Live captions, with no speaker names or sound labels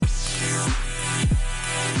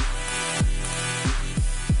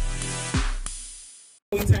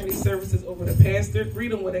services over to Pastor.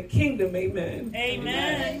 Greet him with a kingdom amen.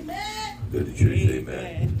 Amen. Good to church,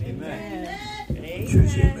 amen. Amen. Amen.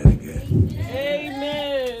 Church, amen again.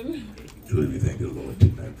 Amen. Truly, we thank the Lord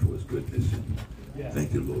tonight for his goodness. And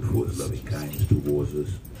thank the Lord for his loving kindness towards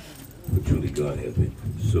us. For truly, God has been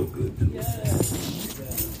so good to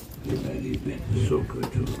us. Amen. He's been so good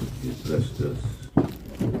to us. He's blessed us.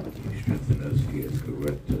 He's strengthened us. He has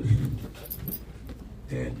corrected us.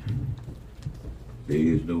 And there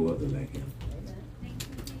is no other like him.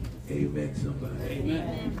 Amen, somebody.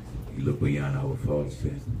 Amen. He looked beyond our faults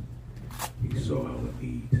and he saw our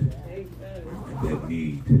needs. And that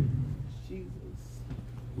need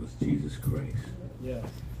was Jesus Christ. Yes.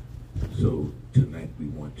 So tonight we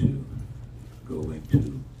want to go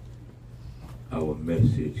into our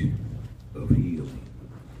message of healing.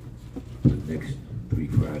 The next 3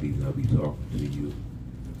 Fridays I'll be talking to you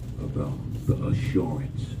about the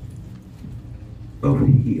assurance of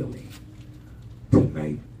healing.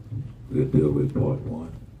 Tonight we'll deal with part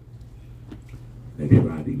 1. Next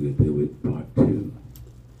Friday we'll deal with part 2.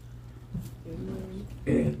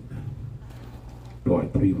 And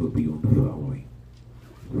part 3 will be on the following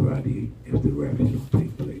Friday if the rapture don't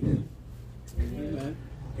take place. Amen.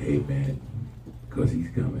 Amen. Because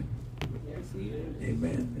he's coming. Yes, he is.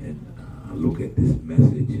 Amen. And I look at this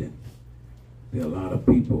message and there are a lot of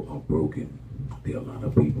people are broken. There are a lot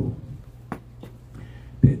of people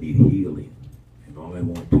that need healing. And all I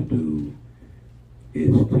want to do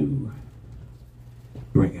is to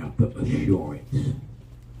bring out the assurance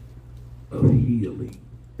of healing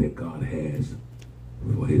that God has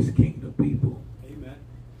for his kingdom people. Amen.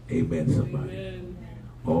 Amen, somebody. Amen.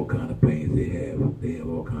 All kind of pains they have. They have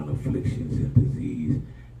all kind of afflictions and disease.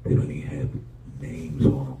 They don't even have names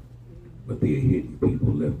on them. But they are hitting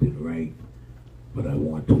people left and right. But I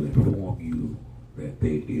want to inform you that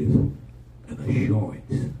there is an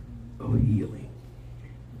assurance of healing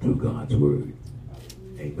through God's word.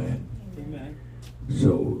 Amen. Amen.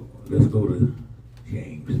 So let's go to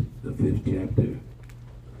James, the 5th chapter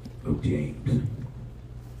of James,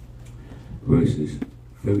 verses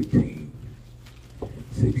 13 and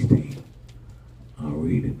 16. I'll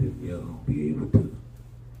read it and you'll be able to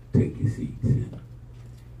take your seats and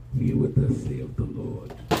hear what thus saith the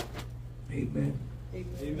Lord. Amen.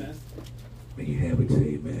 Amen. When you have it,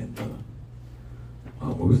 say amen.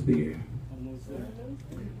 Almost there. Almost there.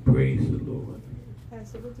 Praise the Lord.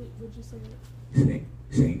 Pastor, would you say it?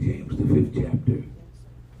 St. James, the 5th chapter,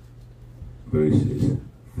 verses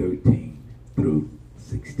 13 through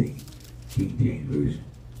 16. King James Version.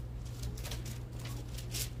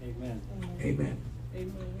 Amen. Amen.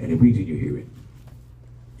 Amen. And it reads in your hearing.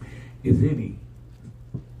 Is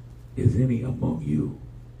any among you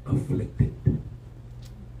afflicted?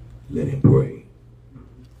 Let him pray.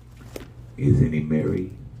 Is any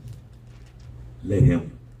merry? Let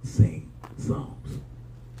him sing psalms.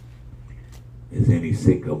 Is any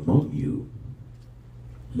sick among you?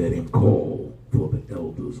 Let him call for the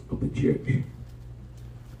elders of the church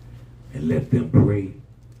and let them pray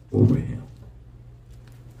over him,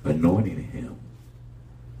 anointing him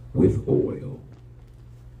with oil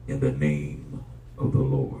in the name of the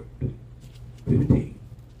Lord. 15.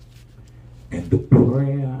 And the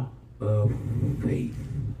prayer of faith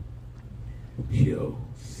shall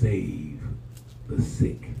save the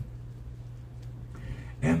sick,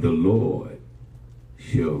 and the Lord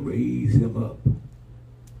shall raise him up.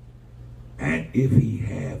 And if he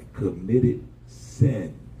have committed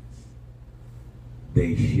sins,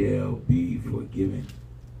 they shall be forgiven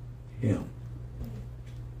him.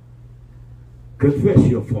 Confess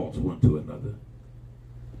your faults one to another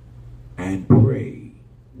and pray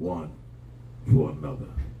one for another,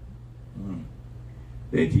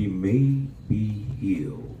 that ye may be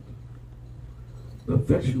healed. The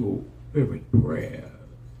effectual fervent prayer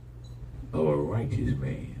of a righteous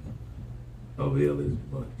man availeth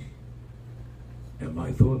much. And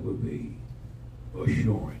my thought would be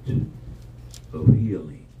assurance of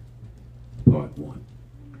healing, part 1.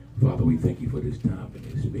 Father, we thank you for this time and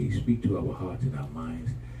this space. Speak to our hearts and our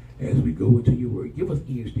minds as we go into your word. Give us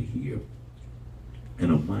ears to hear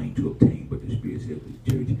and a mind to obtain what the Spirit says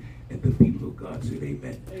to the church, and the people of God said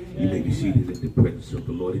amen. Amen. You may be seated in the presence of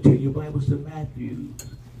the Lord. And turn your Bibles to Matthew,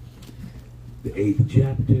 the 8th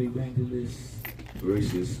chapter, Evangelist,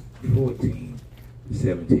 verses 14 to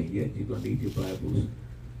 17. Yes, you're going to need your Bibles.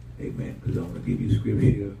 Amen. Because I'm going to give you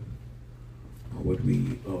scripture on what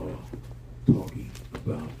we are talking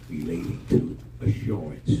about relating to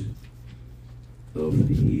assurance of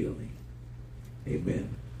healing.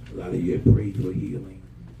 Amen. A lot of you have prayed for healing,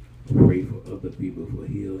 prayed for other people for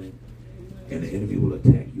healing, and the enemy will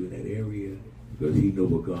attack you in that area Because he knows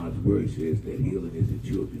what God's word says, that healing is the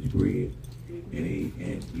children's bread.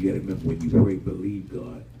 And you got to remember, when you pray, believe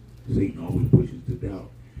God. Satan always pushes to doubt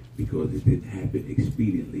because it didn't happen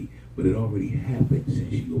expediently, but it already happened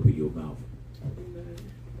since you opened your mouth.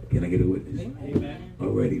 Can I get a witness? Amen. All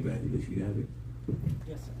right, evangelist, you have it?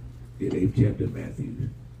 Yes, sir. The 8th chapter of Matthew,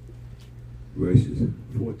 verses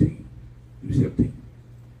 14 through 17.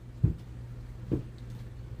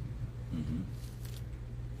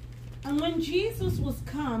 And when Jesus was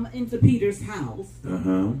come into Peter's house,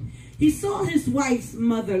 he saw his wife's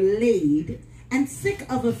mother laid and sick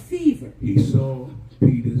of a fever. He saw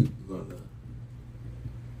Peter's mother-in-law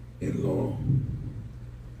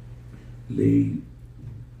laid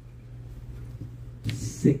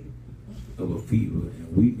sick of a fever,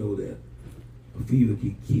 and we know that a fever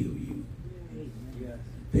can kill you. Yes.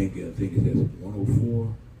 I think it's that's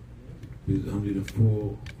 104, it's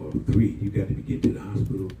 104 or 3. You got to get to the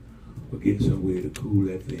hospital or get somewhere to cool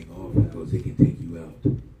that thing off because it can take you out.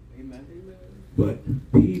 Amen. But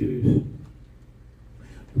Peter's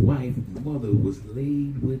wife, mother, was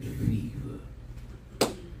laid with fever.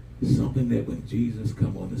 Something that when Jesus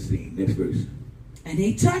come on the scene, next verse. And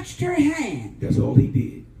he touched her hand. That's all he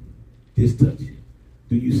did. Just touch it.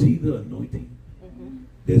 Do you see the anointing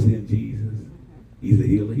that's in Jesus? He's a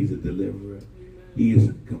healer. He's a deliverer. He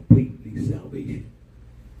is completely salvation.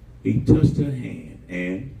 He touched her hand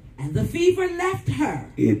and the fever left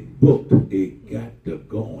her. it booked. It got to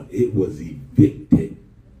gone. It was evicted.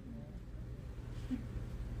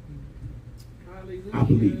 Hallelujah. I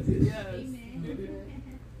believe this. Yes.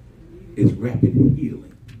 It's rapid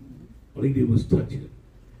healing. All he did was touch her.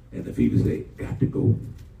 And the fever said, got to go.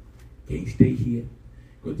 Can't stay here.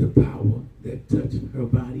 Because the power that touched her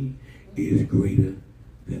body is greater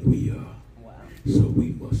than we are. Wow. So we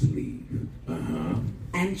must leave.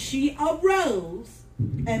 And she arose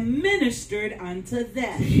and ministered unto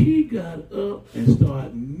them. She got up and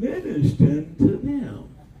started ministering to them.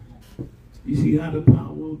 You see how the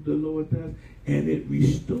power of the Lord does? And it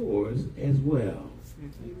restores as well.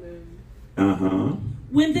 Amen.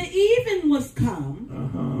 When the even was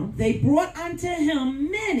come, they brought unto him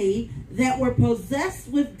many that were possessed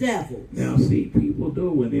with devils. Now, see, people know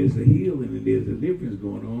when there's a healing and there's deliverance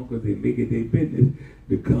going on because they make it their business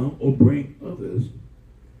to come or bring others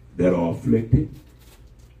that are afflicted,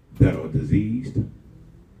 that are diseased,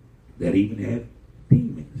 that even have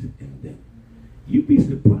demons in them. You'd be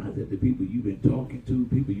surprised at the people you've been talking to,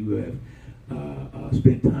 people you have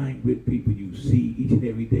spent time with, people you see each and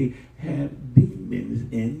every day have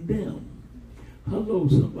demons in them. Hello,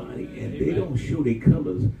 somebody. And they don't show their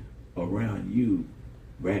colors around you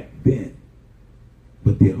right then.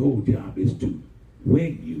 But their whole job is to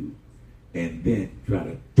win you and then try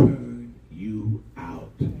to turn you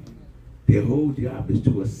out. Their whole job is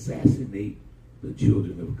to assassinate the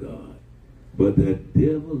children of God. But the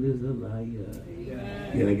devil is a liar.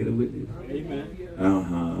 Amen. Can I get a witness?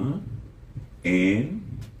 Amen.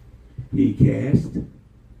 And he cast.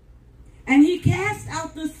 And he cast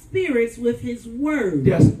out the spirits with his word.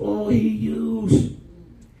 That's all he used.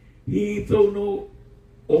 He ain't throw no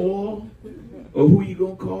oil. Or who you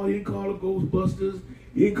gonna call? He didn't call the Ghostbusters.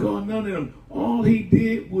 He didn't call none of them. All he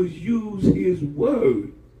did was use his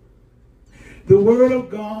word. The word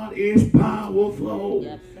of God is powerful.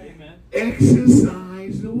 Yes. Amen.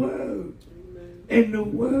 Exercise the word. And the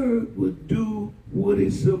word will do what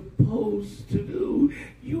it's supposed to do.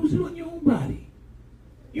 Use it on your own body.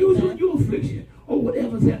 Use it on your affliction. Or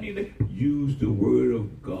whatever's happening. Use the word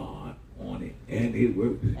of God on it. And it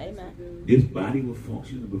works. Amen. This body will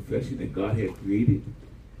function in the perfection that God had created.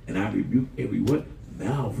 And I rebuke every what?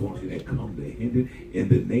 Malfunction that comes to hinder in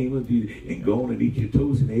the name of Jesus. And go on and eat your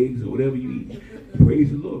toast and eggs or whatever you eat. Praise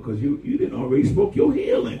the Lord. Because you didn't already spoke your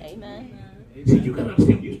healing. Amen. See, you got to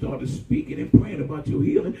understand when you started speaking and praying about your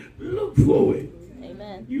healing, look for it.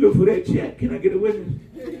 Amen. You look for that check. Can I get a witness?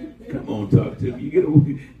 Come on, talk to me. You get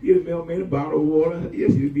a mailman a bottle of water.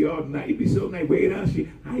 Yes, you'd be all night. You'd be so nice. Way down.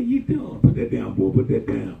 How you doing? Put that down, boy. Put that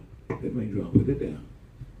down. That man's wrong. Put that down.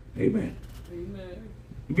 Amen. Amen.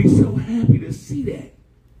 You'd be so happy to see that.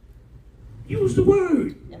 Use the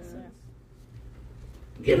word. Yes, sir.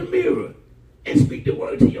 Get a mirror and speak the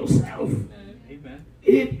word to yourself. Amen.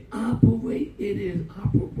 It operates. It is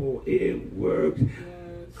operable. It works. Yes.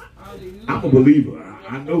 Hallelujah. I'm a believer.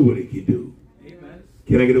 I know what it can do. Amen.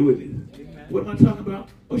 Can I get a witness? Amen. What am I talking about?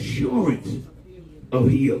 Assurance of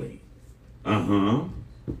healing. And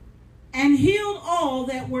healed all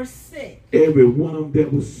that were sick. Every one of them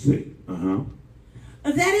that was sick.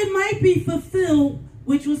 That it might be fulfilled,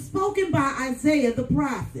 which was spoken by Isaiah the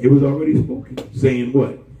prophet. It was already spoken. Saying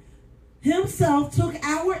what? himself took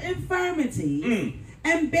our infirmities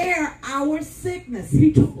and bare our sicknesses.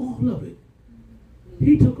 He took all of it.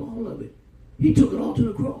 He took all of it. He took it all to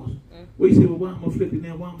the cross. Well, you say, well, why I'm afflicted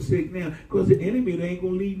now? Why I'm sick now? Because the enemy ain't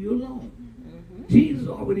going to leave you alone. Jesus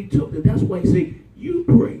already took it. That's why he said, you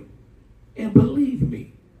pray and believe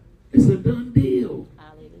me. It's a done deal.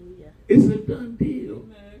 Hallelujah. It's a done deal.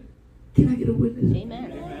 Amen. Can I get a witness?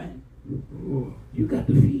 Amen. Amen. Oh, you got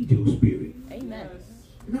to feed your spirit. Amen. Yes.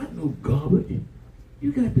 Not no garbage.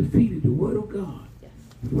 You got to feed it the word of God. Yes.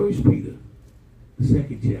 1 Peter, the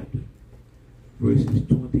 2nd chapter, verses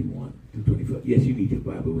 21 to 25. Yes, you need your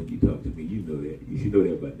Bible when you talk to me. You know that. You should know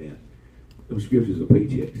that by now. Those scriptures are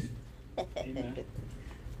paychecks. Amen.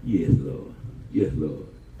 Yes, Lord. Yes, Lord.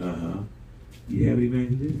 Uh-huh. You have it,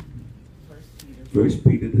 evangelist? 1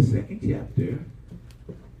 Peter, the 2nd chapter.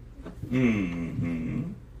 Mm-hmm.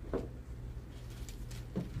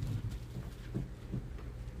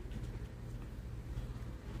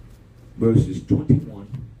 Verses 21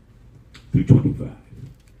 through 25.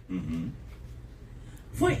 Mm-hmm.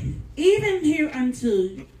 For even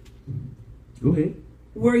hereunto Go ahead.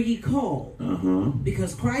 were ye called, Uh-huh.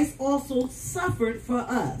 because Christ also suffered for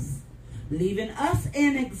us, leaving us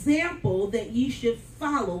an example that ye should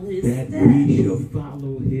follow his That steps. we shall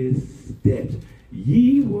follow his steps.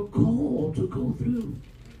 Ye were called to go through.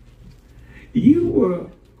 You were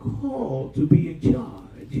called to be in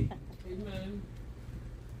charge. Amen.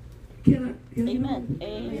 Can I Amen. Amen.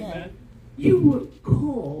 Amen. You were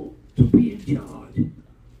called to be in charge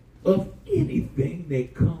of anything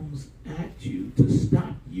that comes at you to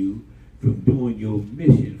stop you from doing your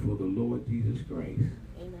mission for the Lord Jesus Christ.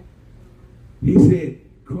 Amen. He said,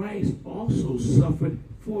 Christ also suffered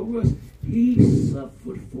for us. He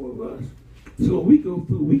suffered for us. So when we go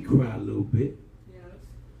through, we cry a little bit. Yes.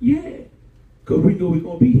 Yeah. Because we know we're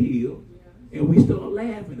going to be healed. Yes. And we start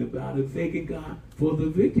laughing about it, thanking God for the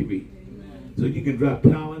victory. Amen. So you can drop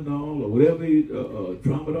Tylenol or whatever,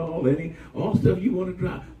 Tramadol, all stuff you want to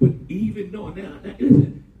drop. But even knowing now,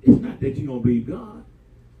 listen, it's not that you don't believe God.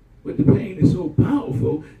 But the pain is so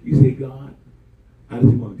powerful, you say, God, I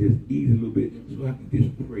just want to just ease a little bit so I can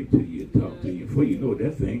just pray to you and talk to you. Before you know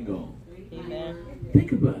that thing gone. Amen.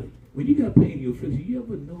 Think about it. When you got pain in your affliction, you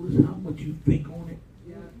ever notice how much you think on it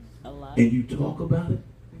Yes. A lot. and you talk about it?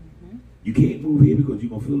 Mhm. You can't move here because you're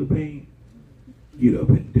going to feel the pain. Get up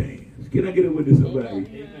and dance. Can I get a witness, somebody?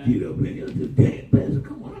 Amen. Get up and just dance, Pastor.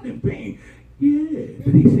 Come on, I'm in pain. Yeah,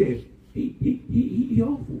 but he said he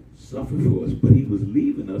also suffered for us, but he was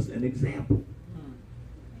leaving us an example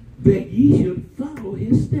that ye should follow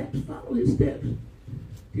his steps. Follow his steps.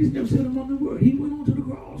 He's never said them on the word. He went on to the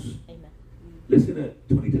cross. Amen. Listen to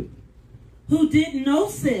 22. Who did no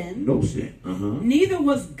sin, No sin. Uh-huh. neither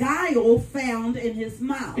was guile found in his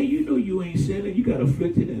mouth. And you know you ain't sinning. You got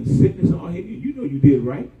afflicted and sickness all hitting you. You know you did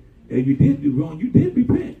right. And you did do wrong. You did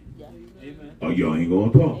repent. Yeah. Amen. Oh, y'all ain't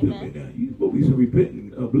going to talk to me Amen. now. You supposed to be some repenting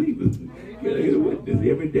believers. Get a witness.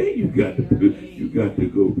 Every day you got to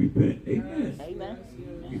go repent. Amen. Amen.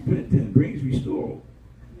 Repentance brings restoral.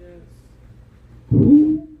 Yes.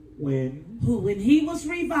 Who, when... Who, when he was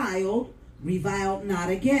reviled not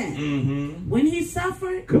again. Mm-hmm. When he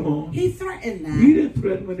suffered, Come on. he threatened not, He didn't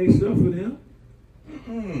threaten when they suffered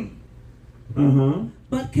him. Uh-huh.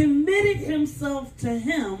 but committed himself to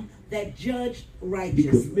him that judged He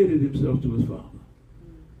righteously. committed himself to his Father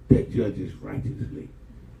that judges righteously.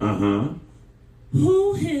 Uh-huh.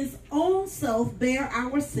 Who his own self bare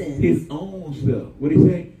our sins. His own self. What did he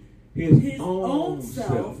say? His own own self.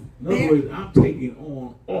 self. In other words, I'm taking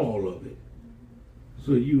on all of it.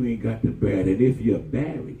 So you ain't got to bear it. And if you're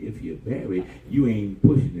buried, you ain't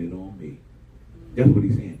pushing it on me. That's what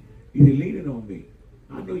he's saying. He said, lean it on me.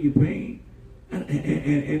 I know your pain. And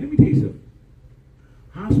let me tell you something.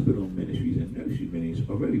 Hospital ministries and nursery ministries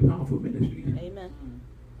are very powerful ministries. Amen.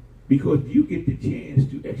 Because you get the chance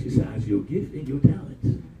to exercise your gift and your talents.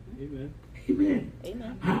 Amen. Amen.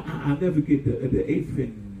 Amen. I'll never get the eighth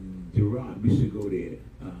in Gerard. We used to go there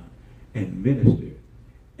and minister.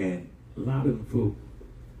 And a lot of them folk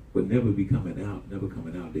would never coming out.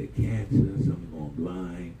 They had cancer, some going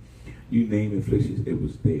blind. You name afflictions, it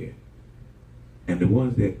was there. And the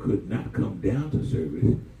ones that could not come down to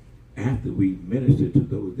service, after we ministered to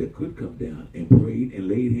those that could come down and prayed and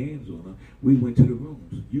laid hands on them, we went to the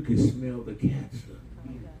rooms. You could smell the cancer.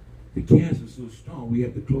 The cancer is so strong, we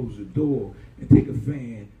had to close the door and take a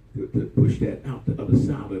fan to push that out the other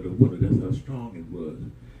side of the window. That's how strong it was.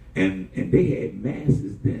 And they had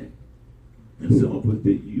masses then. And some of us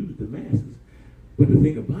didn't use the masses. But the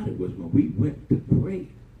thing about it was when we went to pray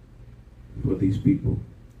for these people,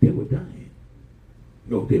 they were dying.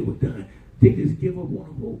 No, they were dying. They just give up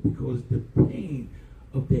on hope because the pain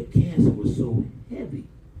of that cancer was so heavy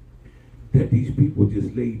that these people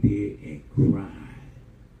just laid there and cried.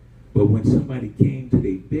 But when somebody came to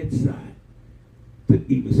their bedside to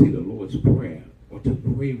even say the Lord's Prayer or to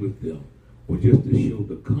pray with them or just to show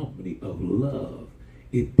the company of love,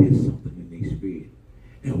 it did something in their spirit.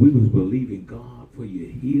 And we was believing God for your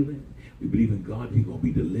healing. We believe in God you're going to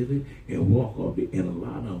be delivered and walk off it. And a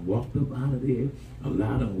lot of them walked up out of there. A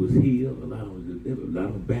lot of them was healed. A lot of them was delivered. A lot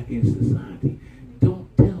of them back in society.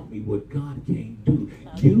 Don't tell me what God can't do.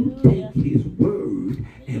 You take his word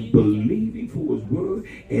and believe him for his word,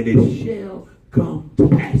 and it shall come to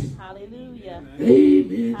pass. Hallelujah.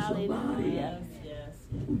 Amen, Hallelujah. somebody. Yes, yes.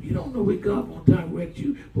 You don't know where God will direct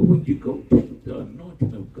you, but when you go, take the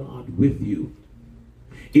anointing of God with you.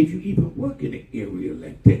 If you even work in an area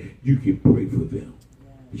like that, you can pray for them.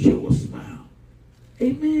 Show a smile.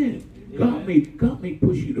 Amen. God may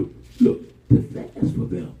push you to fast for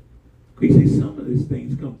them. Because you see, some of these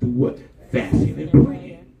things come through what? Fasting and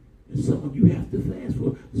praying. And some of you have to fast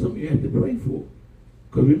for. Some of you have to pray for.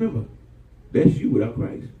 Because remember, that's you without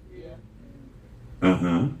Christ.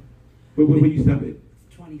 Uh-huh. But where you stop it?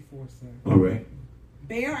 24, sir. All right.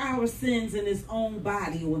 Bear our sins in his own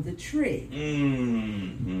body on the tree,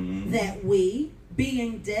 that we,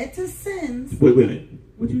 being dead to sins... Wait a minute.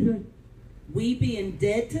 What'd you say? We being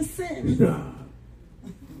dead to sins... Stop.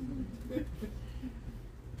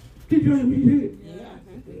 Did you hear what you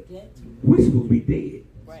said? Yeah. We're supposed to be dead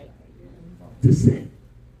Right. to sin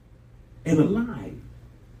and alive,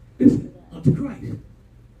 listen, unto Christ.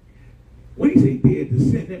 When you say dead to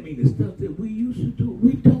sin, that means the stuff that we used to do,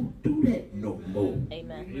 we don't do that no more.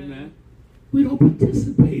 Amen. Amen. We don't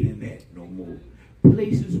participate in that no more.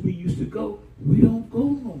 Places we used to go, we don't go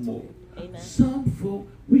no more. Amen. Some folk,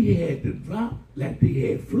 we had to drop like they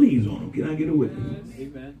had fleas on them. Can I get a witness?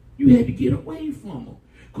 Amen. You had to get away from them.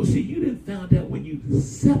 Because see, you didn't find out when you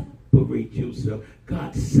separate yourself,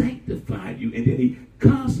 God sanctified you, and then he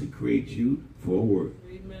consecrates you for work.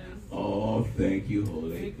 Amen. Oh, thank you,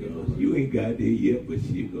 Holy Ghost. You ain't got there yet, but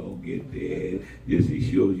you gonna get there. Just as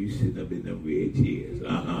sure as you sitting up in them red chairs.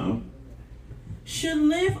 Should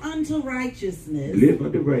live unto righteousness, Live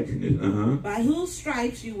unto righteousness. by whose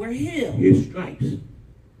stripes you were healed. His stripes,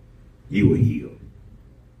 you were healed.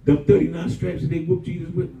 The 39 stripes that they whooped Jesus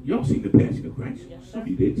with, y'all seen the Passion of Christ. Yes, Some of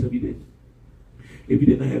you did, some of you didn't. If you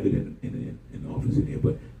didn't, I have it in the office in there,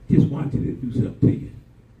 but just watch it and do something to you.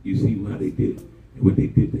 You see how they did and what they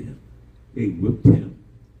did to him. They whipped him.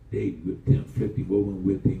 They whipped him, flipped him over and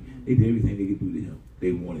whipped him. They did everything they could do to him.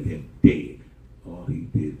 They wanted him dead. All he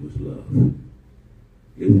did was love.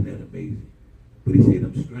 Isn't that amazing? But he said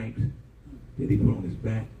them stripes that he put on his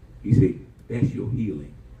back, he said, that's your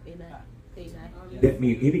healing. Amen. Amen. That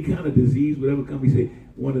means any kind of disease, whatever comes, he said,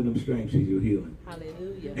 one of them stripes is your healing.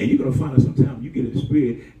 Hallelujah. And you're going to find out sometimes you get in the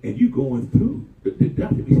spirit and you going through. The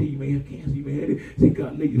doctor may say you may have cancer, you may have it. Say,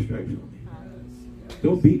 God, lay your stripes on me.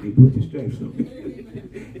 Don't beat me, put your stripes on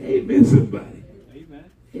me. Amen, somebody.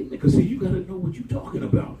 Amen. Amen. Because see, you got to know what you're talking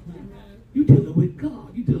about. You're dealing with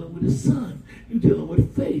God. You're dealing with His Son. You're dealing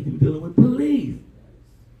with faith. You're dealing with belief.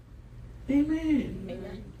 Amen.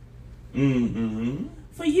 Amen.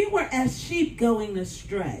 For you were as sheep going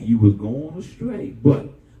astray, You was going astray, but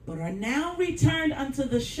are now returned unto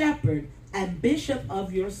the shepherd and bishop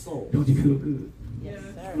of your soul. don't you feel good? Yes,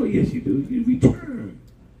 sir. Oh, yes, you do. You return.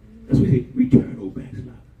 That's what he said. Return, O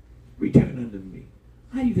backslider. Return unto me.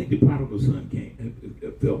 How do you think the prodigal son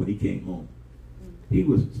felt when he came home? He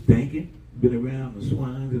was stinking, been around the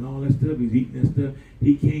swines and all that stuff. He's eating that stuff.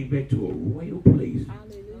 He came back to a royal place.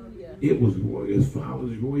 Hallelujah. It was royal. His father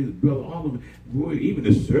was royal. His brother, all of them royal. Even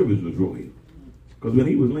the servants was royal. Because when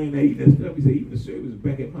he was laying there eating that stuff, he said, even the servants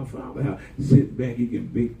back at my father's house, sitting back, he can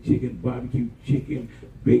bake chicken, barbecue chicken,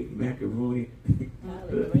 baked macaroni.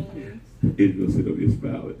 Hallelujah. Israel sit up here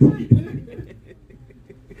smiling.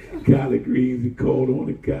 Collard greens and cold on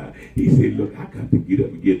the car. He said, look, I got to get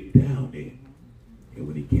up and get down there. And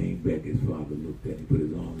when he came back, his father looked at him, put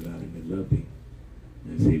his arms around him and loved him.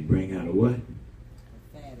 And said, bring out a what?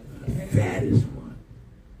 The fattest one.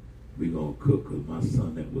 We're going to cook because my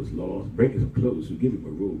son that was lost, bring him some clothes, so give him a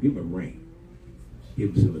robe, give him a ring. Give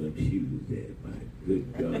him some of them shoes there. My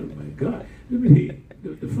good God, oh my God. Let me hear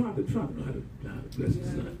you. The father know how to bless his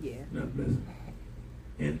son. Yeah. Not bless him.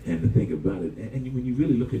 And to think about it, and when you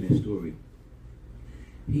really look at that story,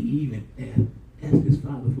 he even asked his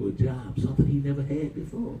father for a job, something he never had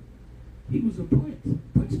before. He was a prince.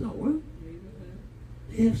 Prince don't work.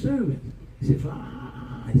 They have servants. He said, Father,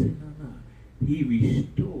 I said, no. He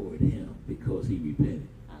restored him because he repented.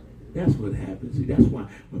 That's what happens. See, that's why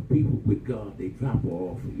when people with God, they drop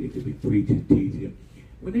off. They could be preaching, teaching.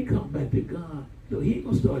 When they come back to God, look, he ain't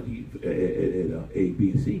gonna start you at A,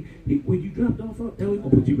 B, and C. When you dropped off, he gonna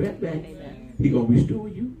put you right back. Amen. He gonna restore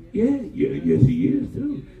you. Yeah, yes, he is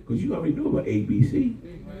too. Because you already know about A, B, C.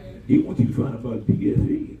 He wants you to find out about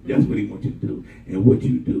DSE. That's what he wants you to do. And what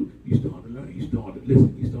you do, you start to learn. You start to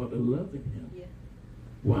listen. You start to loving him. Yeah.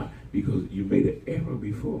 Why? Because you made an error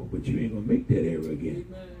before, but you ain't gonna make that error again.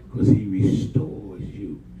 Because he restores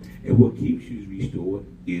you. And what keeps you restored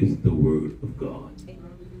is the word of God.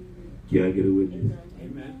 Can I get a witness?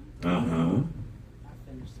 Amen. Uh-huh.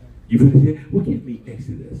 You finished that? Well, give me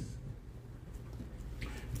Exodus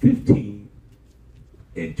 15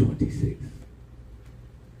 and 26.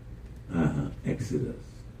 Exodus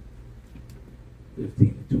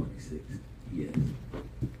 15 and 26. Yes.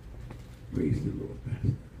 Praise the Lord,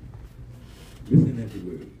 Pastor. Listen at the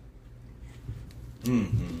word.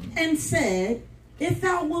 Mm-hmm. And said, if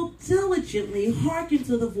thou wilt diligently hearken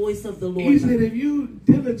to the voice of the Lord. He said, if you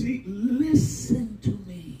diligently listen to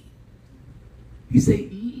me. He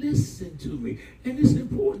said, listen to me. And it's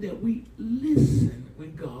important that we listen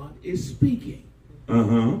when God is speaking.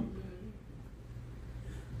 Uh-huh.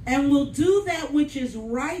 And will do that which is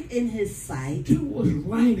right in his sight. Do what's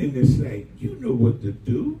right in his sight. You know what to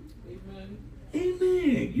do. Amen.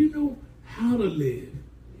 Amen. You know how to live.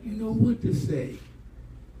 You know what to say.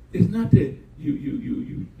 It's not that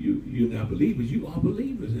you're not believers. You are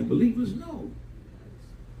believers, and believers know.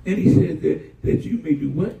 And he said that you may do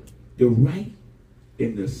what? The right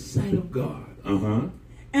in the sight of God. Uh-huh.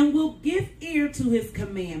 And will give ear to his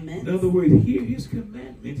commandments. In other words, hear his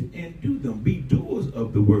commandments and do them. Be doers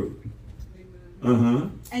of the word. Uh-huh.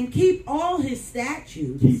 And keep all his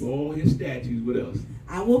statutes. Keep all his statutes. What else?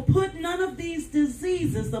 I will put none of these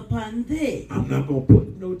diseases upon thee. I'm not going to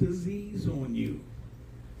put no disease on you.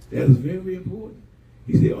 That is very important.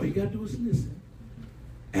 He said, all you got to do is listen.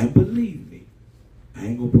 And believe me, I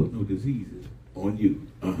ain't going to put no diseases on you.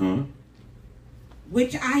 Uh-huh.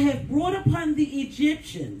 Which I have brought upon the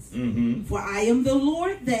Egyptians. Mm-hmm. For I am the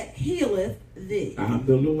Lord that healeth thee. I'm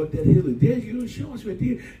the Lord that healeth. There's your assurance right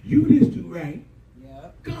there. You just do right.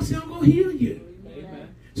 Yep. God said, I'm going to heal you.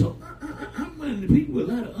 Amen. So I'm running to people with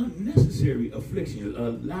a lot of unnecessary afflictions,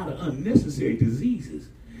 a lot of unnecessary diseases.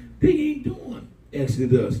 They ain't doing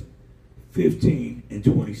Exodus 15 and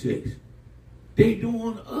 26. They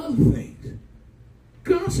doing other things.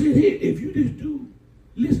 God said, hey, if you just do,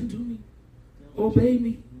 listen to me, obey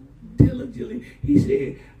me diligently. He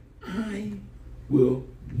said, I will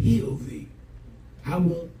heal thee. I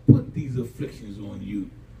won't put these afflictions on you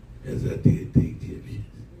as I did the Egyptians.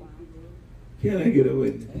 Can I get a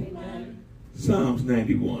witness? Amen. Psalms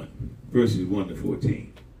 91, verses 1 to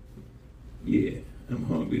 14. Yeah, I'm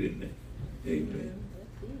hungry tonight. Amen.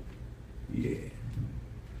 Yeah.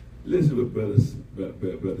 Listen to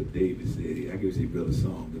what Brother David said here. I can say Brother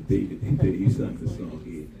Song, but David, he sung the song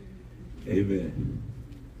here. Amen.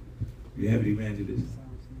 You have it, evangelist?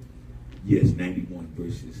 Yes, 91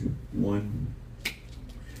 verses 1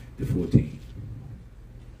 to 14.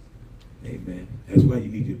 Amen. That's why you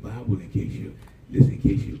need your Bible in case in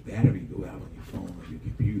case your battery go out on your phone or your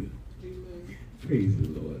computer. Amen. Praise the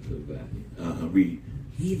Lord, somebody. Read.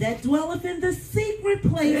 He that dwelleth in the secret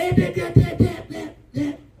place.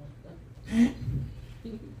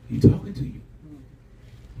 He talking to you.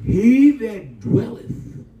 He that dwelleth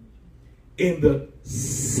in the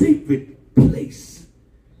secret place.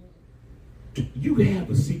 You can have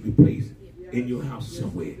a secret place in your house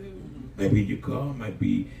somewhere. Might be in your car, might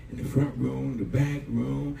be in the front room, the back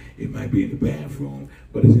room, it might be in the bathroom,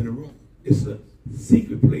 but it's in a room. It's a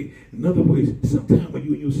secret place. In other words, sometimes when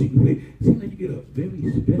you're in your secret place, it seems like you get a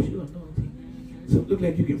very special anointing. So it looks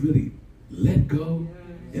like you can really let go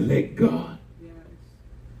and let God.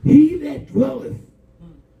 He that dwelleth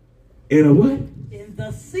in a what? In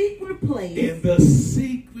the secret place. In the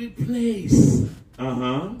secret place.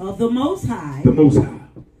 Uh-huh. Of the Most High. The Most High.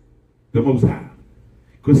 The Most High.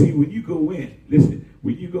 Because see, when you go in, listen,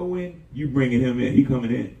 when you go in, you bringing him in. He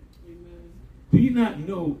coming in. Amen. Do you not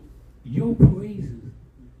know your praises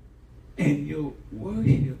and your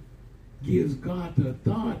worship gives God the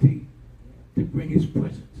authority to bring his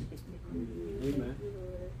presence? Amen.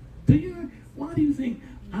 Do you? Why do you think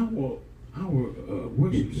our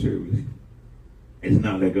worship service is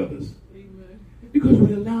not like others? Amen. Because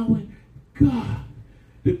we're allowing God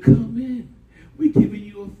to come in. We're giving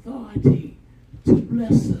you authority to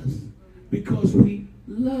bless us because we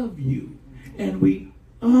love you and we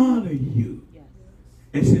honor you. Yes.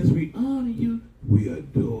 And since we honor you, we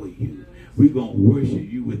adore you. We're going to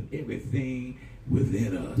worship you with everything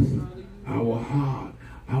within us. Our heart,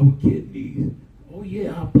 our kidneys, oh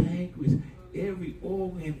yeah, our pancreas, every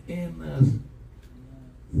organ in us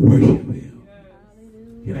worship him.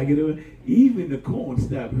 Can I get it? Even the corn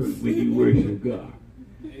stop hurt when you worship God.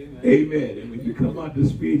 Amen. And when you come out the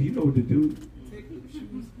spirit, you know what to do.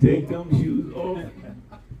 Take them shoes off,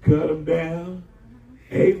 cut them down.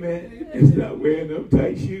 Amen. And stop wearing them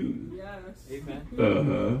tight shoes.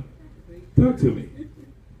 Amen. Talk to me.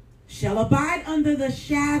 Shall abide under the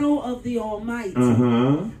shadow of the Almighty.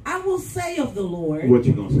 I will say of the Lord, what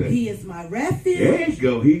you gonna say? He is my refuge. There you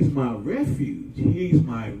go. He's my refuge. He's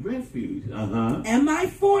my refuge. And my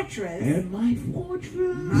fortress. And my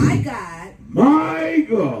fortress. My God. My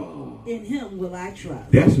God. In him will I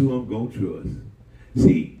trust. That's who I'm gonna trust.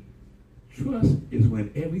 See, trust is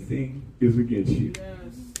when everything is against you.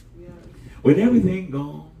 Yes. When everything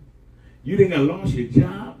gone, you think I lost your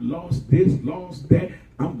job, lost this, lost that.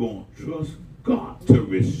 I'm going to trust God to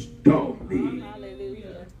restore me.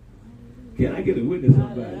 Hallelujah. Can I get a witness,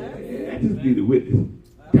 somebody? I just need a witness.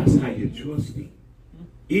 That's how you trust him.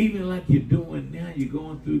 Even like you're doing now, you're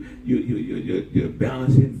going through, you're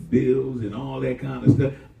balancing bills and all that kind of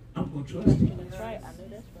stuff. I'm going to trust him. That's right. I know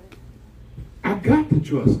that's right. I got to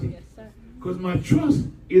trust him. Yes, sir. Because my trust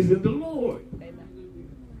is in the Lord. Amen.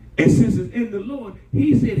 And since it's in the Lord,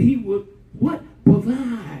 he said he would, what?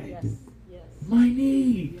 Provide Yes. Yes. my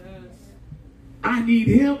need. Yes. I need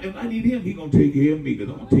him. If I need him, he's going to take care of me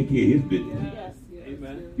because I'm going to take care of his business. Yes.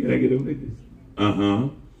 Amen. Can I get a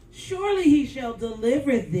witness? Surely he shall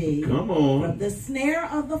deliver thee Come from on. the snare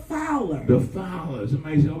of the fowler. The fowler.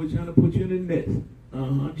 Somebody's always trying to put you in the net.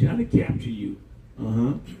 Trying to capture you.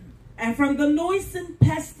 And from the noisome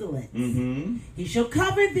pestilence. He shall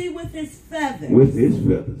cover thee with his feathers. With his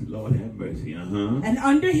feathers. Lord have mercy. And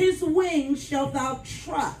under his wings shalt thou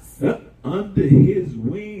trust. Under his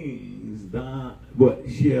wings what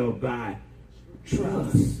shall thy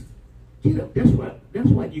trust. You know, that's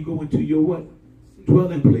why you go into your what?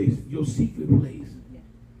 Dwelling place, your secret place.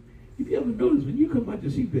 If you ever notice, when you come out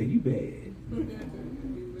your secret place, you bad.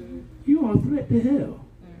 You are a threat to hell.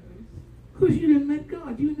 Because you didn't met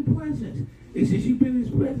God. You in the presence. It's just you've been in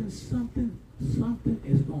his presence. Something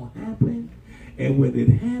is going to happen. And when it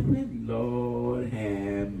happened, Lord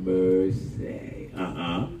have mercy.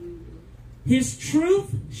 His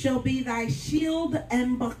truth shall be thy shield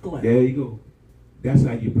and buckler. There you go. That's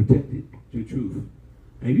how you protect it, the truth.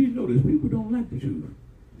 And you notice people don't like the truth.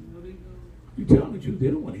 You tell them the truth, they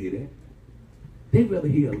don't want to hear that. They'd rather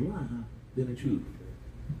hear a lie than the truth.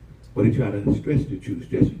 Or they try to stretch the truth.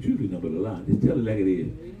 Stretch the truth is not but a lie. Just tell it like it is.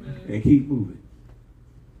 And keep moving.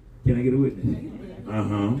 Can I get a witness?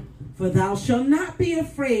 For thou shalt not be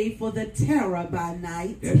afraid for the terror by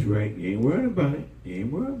night. That's right. You ain't worried about it. You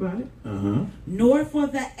ain't worried about it. Nor for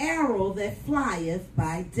the arrow that flieth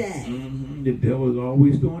by day. The devil's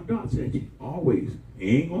always throwing darts at you. Always.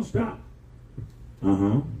 He ain't going to stop.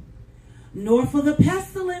 Nor for the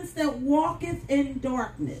pestilence that walketh in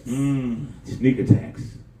darkness. Sneak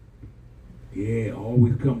attacks. Yeah,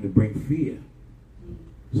 always come to bring fear.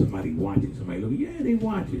 Somebody watching, somebody looking. Yeah, they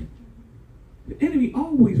watching. The enemy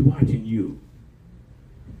always watching you.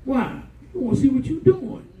 Why? He want to see what you're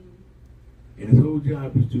doing. And his whole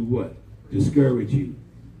job is to what? Discourage you.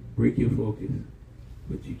 Break your focus.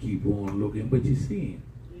 But you keep on looking, but you're seeing.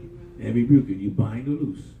 And rebuking you, bind or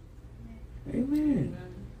loose. Amen.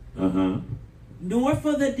 Nor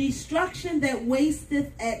for the destruction that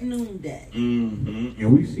wasteth at noonday.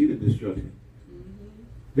 And we see the destruction.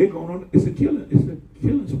 They're going on. It's a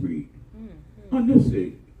killing spree.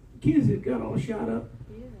 Unnecessary. Kids that got all shot up.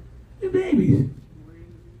 The babies.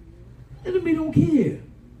 Enemy don't care.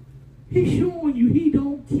 He's showing you he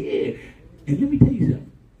don't care. And let me tell you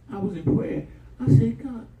something. I was in prayer. I said,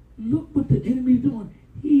 God, look what the enemy's doing.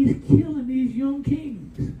 He's killing these young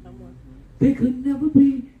kings. They could never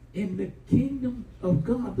be in the kingdom of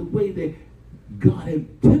God the way that God had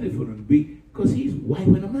intended for them to be, because he's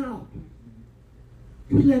wiping them out.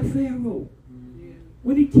 Just like Pharaoh.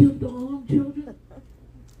 When he killed all them children,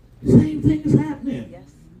 same thing is happening.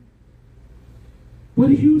 Yes. But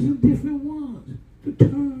he's using different ones to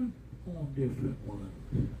turn on different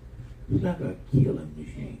ones. It's like a killing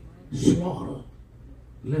machine. Slaughter.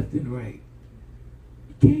 Left and right.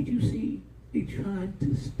 Can't you see they trying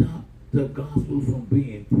to stop the gospel from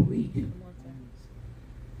being preached?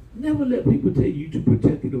 Never let people tell you to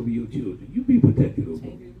protect it over your children. You be protected over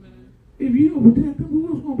them. If you don't protect them,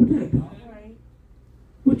 who else going to protect them? Right.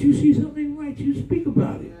 But you see something right, you speak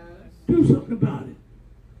about it. Do something about it.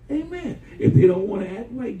 Amen. If they don't want to act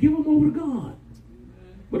right, give them over to God.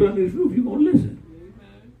 But under this roof, you're going to listen.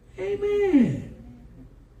 Amen.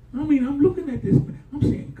 I mean, I'm looking at this. I'm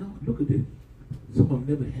saying, God, look at this. Some of them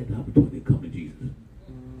never had the opportunity to come to Jesus.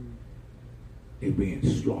 They're being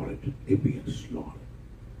slaughtered. They're being slaughtered.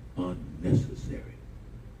 Unnecessary.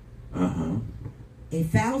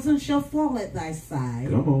 1,000 shall fall at thy side.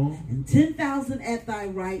 Come on. And 10,000 at thy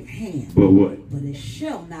right hand. But what? But it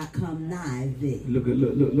shall not come nigh thee. Look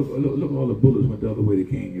all the bullets went the other way that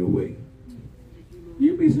came your way.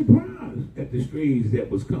 You'd be surprised at the strays that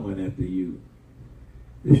was coming after you.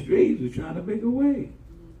 The strays were trying to make a way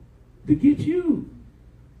to get you.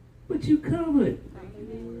 But you covered.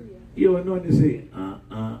 You're anointed to say,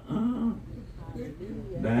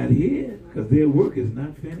 not here, because their work is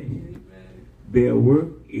not finished. Their work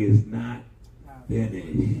is not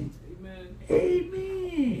finished.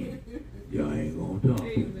 Amen. Y'all ain't going to talk.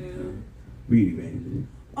 Read, evangelist.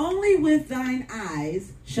 Only with thine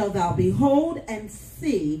eyes shalt thou behold and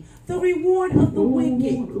see the reward of the wicked.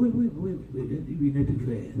 Wait. You read that too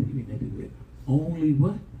fast. Only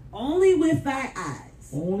what? Only with thy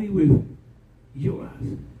eyes. Only with your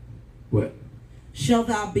eyes. What? Shall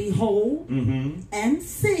thou behold and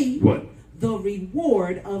see what? The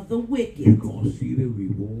reward of the wicked. You're going to see the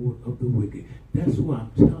reward of the wicked. That's why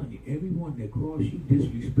I'm telling you, everyone that crossed you,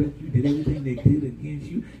 disrespect you, did everything they did against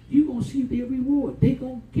you, you're going to see their reward. They're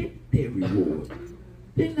going to get their reward.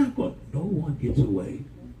 They're not going to, no one gets away.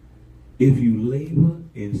 If you labor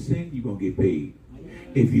in sin, you're going to get paid.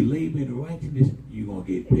 If you labor in righteousness, you're going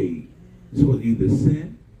to get paid. So it's either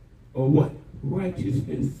sin or what?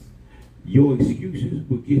 Righteousness. Your excuses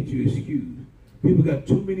will get you excused. People got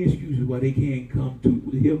too many excuses why they can't come to,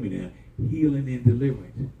 hear me now, healing and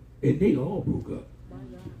deliverance. And they all broke up.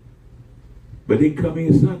 But they come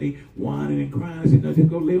in Sunday whining and crying and say, no, just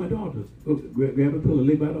go lay by the altar. Go grab a pillow,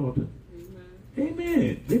 lay by the altar.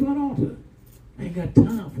 Amen. Lay by the altar. I ain't got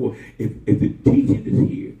time for it. If the teaching is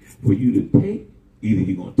here for you to take, either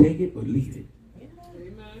you're going to take it or leave it.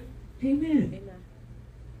 Amen.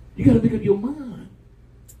 You got to make up your mind.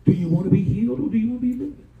 Do you want to be healed or do you want to be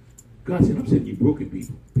delivered? God said, I'm sending you broken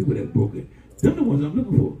people. People that's broken. They're the ones I'm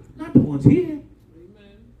looking for. Not the ones here.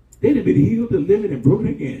 They'd have been healed, delivered, and broken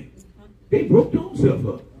again. They broke their own self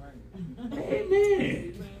up.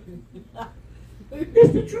 Amen.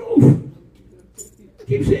 It's the truth.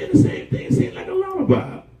 Keep saying the same thing, saying like a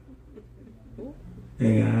lullaby.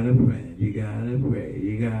 You gotta pray, you gotta pray,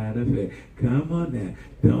 you gotta pray. Come on now.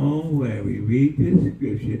 Don't worry. Read this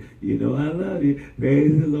scripture. You know I love you.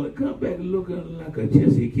 Praise the Lord. Come back looking like a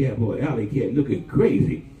Chelsea cat or alley cat looking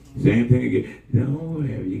crazy. Same thing again. Don't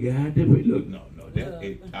worry. You gotta pray. Look, no, that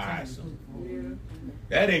ain't awesome.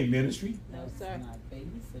 That ain't ministry. No, sir.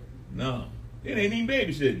 No. It ain't even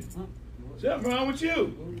babysitting. Something wrong with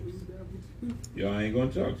you. Y'all ain't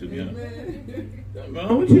gonna talk to me, huh? Something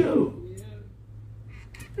wrong with you.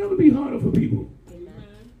 That would be harder for people.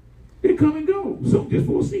 They come and go. So just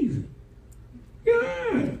for a season.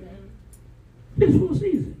 Yeah. Just for a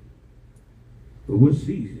season. But what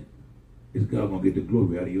season is God going to get the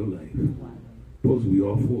glory out of your life? Supposed to be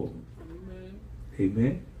all for them.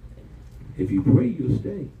 Amen. If you pray, you'll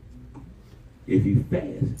stay. If you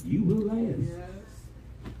fast, you will last.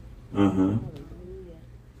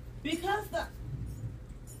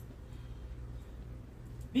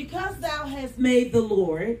 Because thou hast made the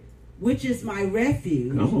Lord, which is my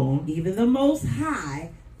refuge, come on, even the Most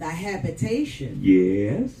High, thy habitation.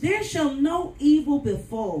 Yes. There shall no evil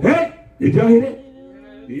befall. Hey, did y'all hear that?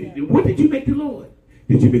 What did you make the Lord?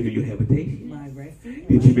 Did you make it your habitation? My refuge.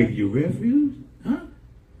 Did you make it your refuge? Huh?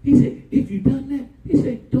 He said, if you done that, he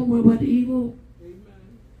said, don't worry about the evil.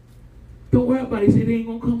 Don't worry about it. He said, it ain't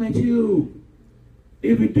going to come at you.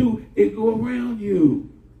 If it do, it go around you.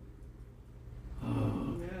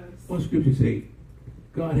 One scripture say,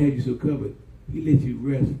 God had you so covered, he let you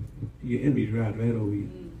rest. Your enemies ride right over you.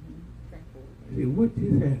 I said, what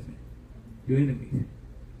just happened? Your enemies.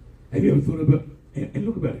 Have you ever thought about, and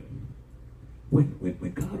look about it.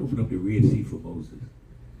 When God opened up the Red Sea for Moses,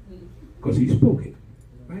 because he spoke it,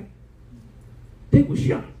 right? They were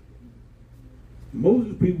shocked.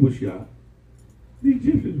 Moses' people were shocked. The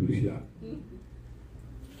Egyptians were shocked.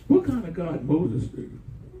 What kind of God Moses served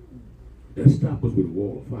that stopped us with a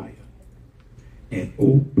wall of fire and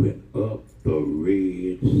opened up the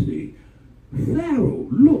Red Sea? Pharaoh,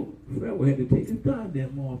 look, Pharaoh had to take his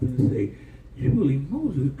goddamn off and say, surely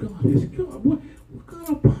Moses, God is God. What kind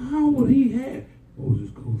of power he had? Moses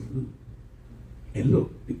goes through. And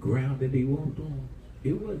look, the ground that they walked on,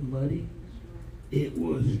 it wasn't muddy. It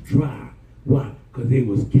was dry. Why? Because they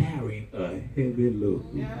was carrying a heavy load.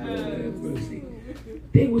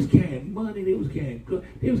 They was carrying money. They was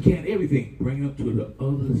carrying everything. Bring up to the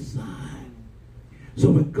other side. So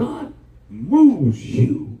when God moves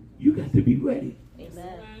you, you got to be ready.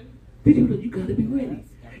 Amen. You got to be ready.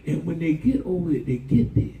 And when they get over it, they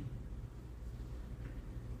get there.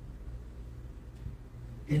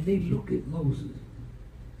 And they look at Moses.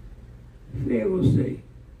 Pharaoh say,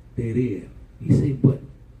 they're there. He say, but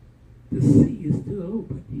the sea is still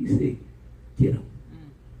open. He say, get them.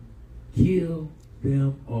 Kill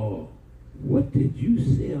them all. What did you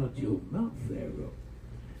say out your mouth, Pharaoh?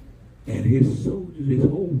 And his soldiers, his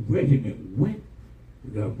whole regiment went,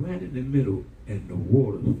 got right in the middle, and the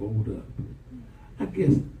waters rolled up. I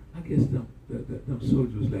guess them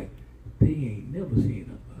soldiers was like, they ain't never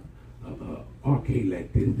seen a arcade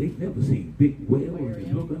like this. They never seen big whales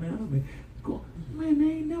and looking at them. And go, man,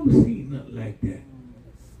 they ain't never seen nothing like that.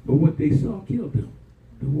 But what they saw killed them.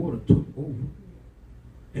 The water took over,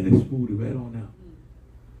 and it smoothed it right on out.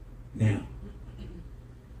 Now,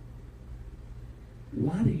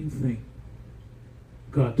 why do you think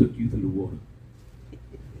God took you through the water?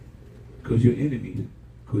 Because your enemies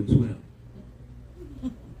couldn't swim.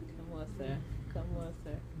 Come on, sir. Come on,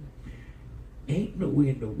 sir. Ain't no way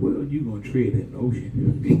in the world you gonna tread in the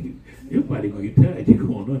ocean. Your body gonna get tired. You're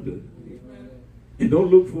going under. And don't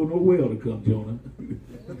look for no whale to come, Jonah.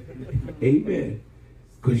 Amen.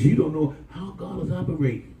 Because you don't know how God is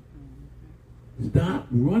operating. Stop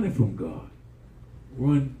running from God.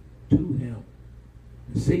 Run to Him.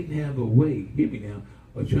 And Satan have a way, hear me now,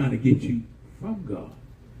 of trying to get you from God.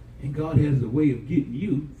 And God has a way of getting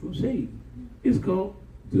you from Satan. It's called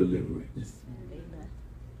deliverance. Amen.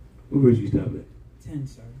 What verse you stop at? 10,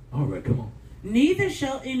 sir. All right, come on. Neither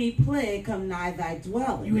shall any plague come nigh thy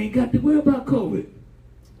dwelling. You ain't got to worry about COVID.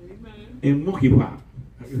 Amen. And monkeypox.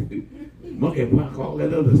 Monkeypox, all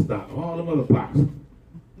that other stuff, all them other pox.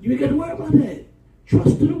 You ain't got to worry about that.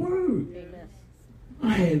 Trust to the word. Amen.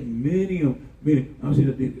 I had many. I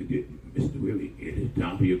said, Mr. Willie, it is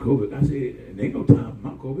time for your COVID. I said, there ain't no time for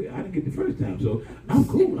my COVID. I didn't get the first time, so I'm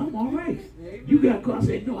cool. I'm all right. You got COVID. I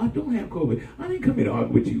said, no, I don't have COVID. I didn't come here to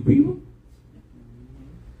argue with you people.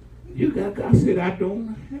 You got COVID. I said, I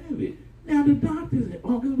don't have it. Now the doctor's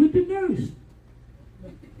arguing with the nurse.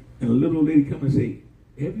 And a little lady come and say,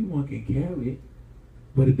 everyone can carry it,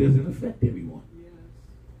 but it doesn't affect everyone.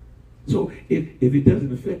 So if it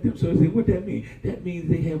doesn't affect them, so I said, what that mean? That means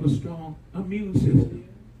they have a strong immune system.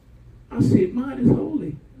 I said, mine is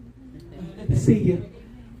holy. See ya.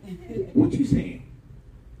 What you saying?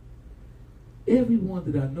 Everyone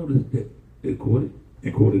that I noticed that caught it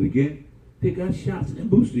and caught it again, they got shots and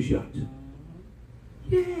booster shots.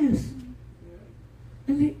 Yes.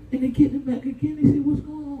 And they get it back again. They say, what's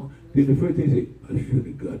going on? Then the first thing they say, I should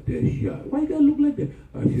have got that shot. Why you gotta look like that?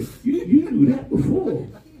 I said, you knew that before.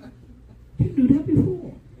 You knew that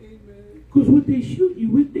before. Because what they shoot you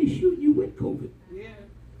with COVID.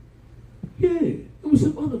 Yeah. There was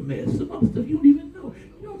some other mess, some other stuff you don't even know.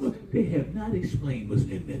 You don't know. They have not explained what's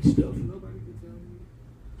in that stuff.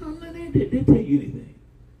 No, they tell you anything.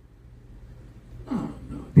 Oh,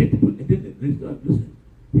 no. Then they start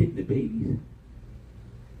hitting the babies.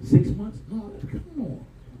 6 months? No, come on.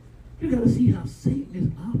 You got to see how Satan is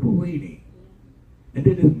operating. And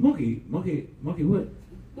then this monkey what?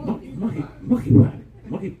 Monkey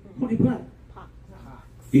pot.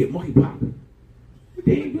 Yeah, monkey pot.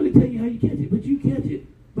 They ain't really tell you how you catch it, but you catch it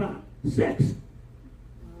by sex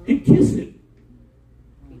and kissing.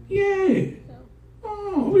 Yeah.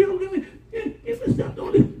 Oh, you know, if it's not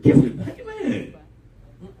doing this kissing, man.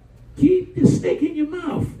 Keep the snake in your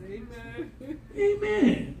mouth.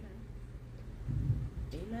 Amen.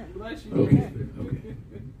 Okay.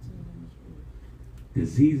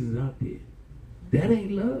 Diseases out there. That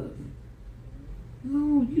ain't love.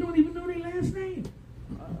 No, you don't even know their last name.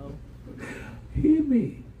 Uh-oh. Hear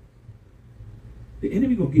me. The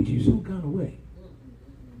enemy gonna get you some kind of way.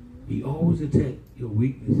 He always attack your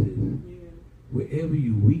weaknesses. Wherever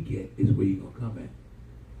you weak at is where you're gonna come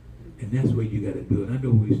at. And that's where you gotta build. I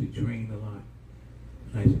know we used to train a lot.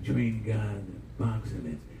 I used to train guys in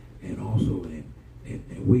boxing and also in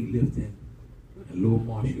weightlifting and low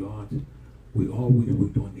martial arts. We always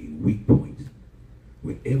worked on these weak points.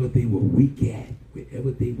 Wherever they were weak at,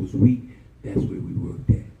 wherever they was weak, that's where we worked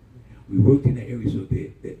at. We worked in that area so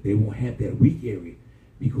that they won't have that weak area,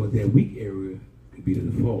 because that weak area could be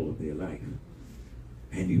the fall of their life.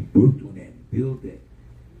 And you worked on that and built that.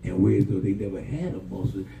 And whereas though they never had a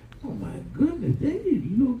muscle, oh my goodness, they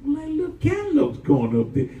look like little cantaloupes going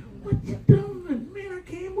up there. What you doing? Man, I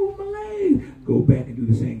can't move my legs. Go back and do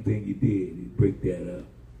the same thing you did. You break that up.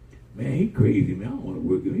 Man, he crazy, man. I don't want to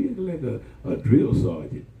work with him. He's like a drill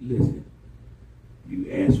sergeant. Listen, you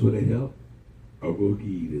ask for the help, I will give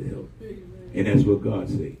you the help. And that's what God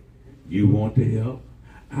say. You want the help?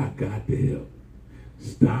 I got the help.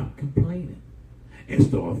 Stop complaining. and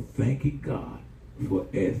start thanking God for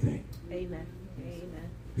everything. Amen. Amen.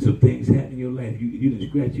 Some things happen in your life. You didn't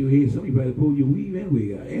scratch your head. Somebody probably pulled your weave and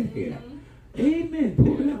wig out and hair. Amen.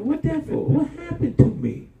 Pull it out. What that for? What happened to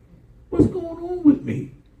me? What's going on with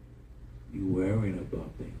me? You worrying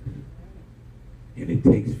about things. And it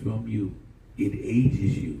takes from you. It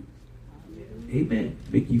ages you. Amen.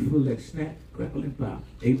 Make you feel like snap, crackle, and pop.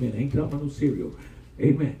 Amen. Ain't talking about no cereal.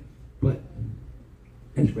 Amen. But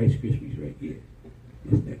that's Rice Krispies right here.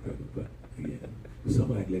 It's that crackle, pop. Yeah.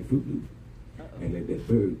 Somebody like Fruit Loops. And like that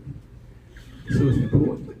bird. So it's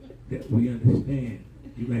important that we understand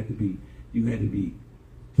you have to be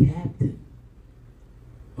captain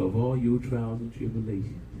of all your trials and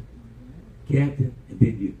tribulations. Captain, and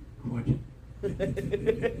then you crunch it.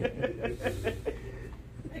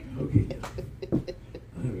 Okay.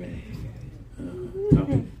 All right. Talk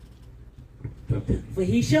to me. Talk to me. For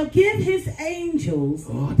he shall give his angels.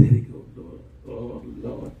 Oh, there you go, Lord. Oh,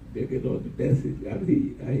 Lord. There you go. That's it. I hear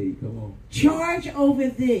you. Come on. Charge over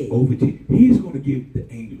thee. Over thee. He's going to give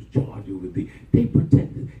the angels charge over thee. They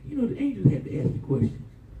protect us. You know, the angels had to ask the question.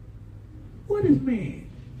 What is man?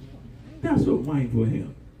 That's so mindful of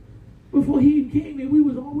him. Before he came here, we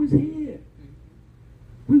was always here.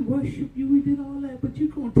 We worshiped you, we did all that, but you're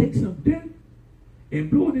going to take some dirt and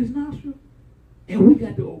blow in his nostril, and we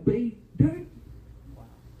got to obey dirt? Wow.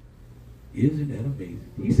 Isn't that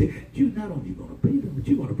amazing? He said, you're not only going to obey them, but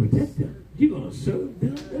you're going to protect them. You're going to serve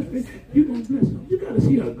them. You're going to bless them. You got to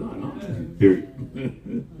see how God honors dirt.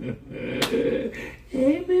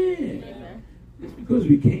 Amen. Amen. Just because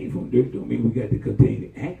we came from dirt don't mean we got to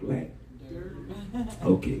continue to act like dirt.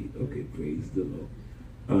 Okay, praise the Lord.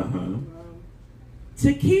 Uh-huh.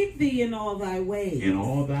 To keep thee in all thy ways. In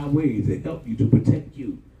all thy ways, to help you, to protect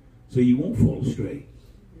you, so you won't fall astray.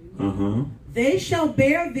 Uh-huh. They shall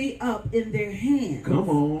bear thee up in their hands. Come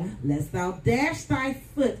on. Lest thou dash thy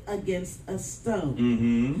foot against a stone.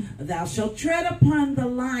 Mm-hmm. Thou shalt tread upon the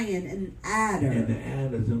lion and adder. And the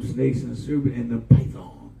adders, them snakes and serpents, and the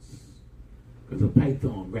pythons. Because a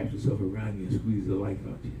python wraps itself around you and squeezes the life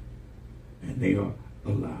out of you. And they are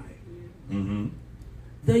alive. Mm-hmm.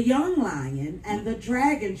 The young lion and the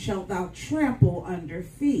dragon shalt thou trample under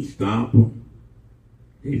feet. Stomp them.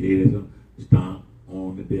 They say stomp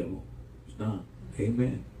on the devil. Stomp.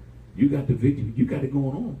 Amen. You got the victory. You got it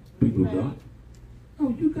going on, people of God.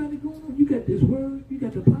 Oh, you got it going on. You got this word. You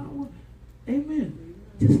got the power. Amen.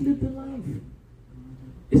 Just live the life.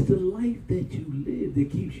 It's the life that you live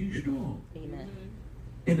that keeps you strong. Amen.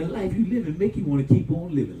 And the life you live and make you want to keep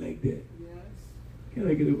on living like that. Can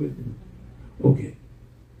I get it with you? Okay.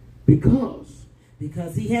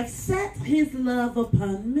 Because he hath set his love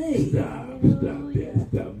upon me. Stop that.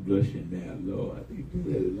 Stop blushing now, Lord. He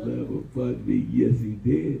set his love upon me. Yes, he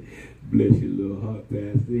did. Bless your little heart,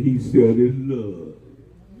 Pastor. He set his love.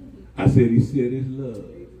 I said he set his love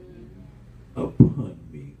upon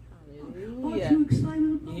me. Hallelujah. Aren't you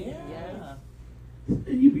excited about Yeah. that?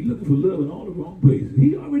 And you be looking for love in all the wrong places.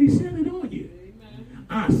 He already set it on you.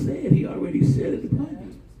 I said he already set it upon you.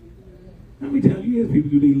 How many times you ask people,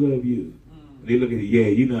 do they love you? They look at you, yeah,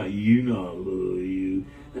 you know I love you.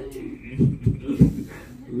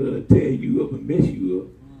 Love to tear you up and mess you up.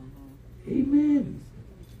 Amen.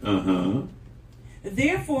 Uh-huh.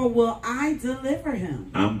 Therefore will I deliver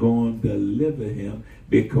him. I'm going to deliver him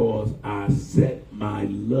because I set my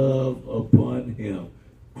love upon him.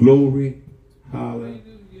 Glory,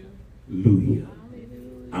 hallelujah.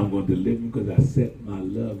 I'm going to deliver him because I set my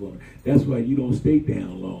love on him. That's why you don't stay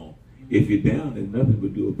down long. If you're down, there's nothing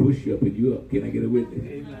but do a push-up and you up. Can I get a witness?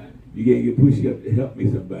 Amen. You can't get push-up to help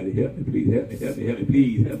me, somebody. Help me, please. Help me,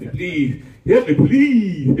 please. Help me, please. Help me,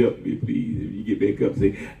 please. Help me, please. If you get back up and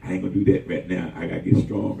say, I ain't going to do that right now. I got to get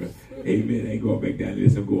stronger. Amen. I ain't going back down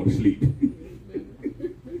this. I'm going to sleep.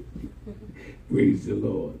 Praise the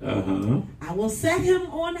Lord. Uh-huh. I will set him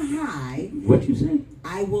on high. What you say?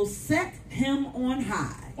 I will set him on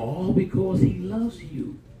high. All because he loves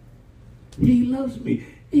you. He loves me.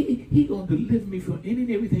 He going to deliver me from any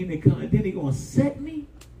and everything that comes. And then he going to set me.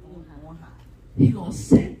 He going to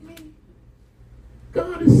set me.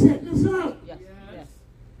 God is setting us up. Yes. Yes.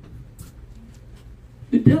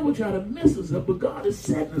 The devil try to mess us up, but God is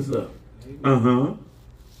setting us up. Uh-huh.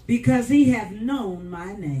 Because he hath known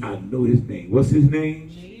my name. I know his name. What's his name?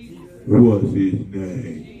 Jesus. What's his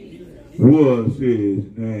name? What's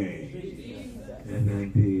his name?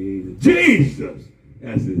 Jesus.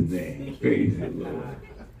 That's his name. Praise the Lord.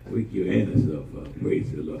 Wake your inner self up.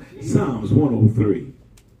 Praise the Lord. Psalms 103.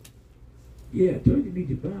 Yeah, I told you need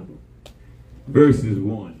your Bible. Verses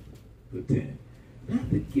 1 to 10. Not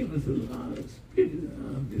to give us a lot of scriptures.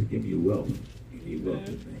 I'm just giving you welcome. Give you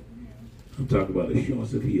welcome. I'm talking about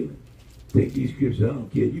assurance of healing. Take these scriptures. I don't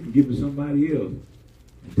care. You can give it to somebody else.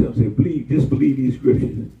 And tell them, say, believe, just believe these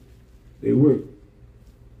scriptures. They work.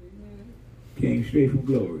 Came straight from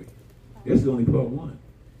glory. That's only part one.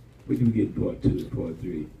 What do we get in part 2 and part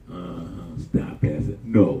 3? Stop, Pastor.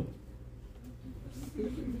 No.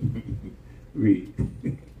 Read.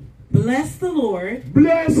 Bless the Lord.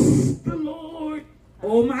 Bless the Lord.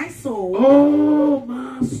 O my soul. Oh,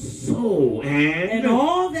 my soul. And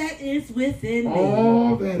all that is within me.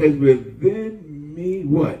 All that is within me.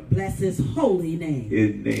 What? Bless his holy name.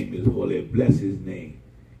 His name is holy. Bless his name.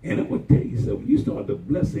 And I'm going to tell you something. You start to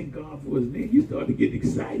blessing God for his name. You start to get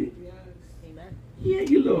excited. Amen. Yeah,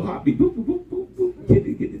 your little heartbeat. Boop, boop, boop, boop, boop. Get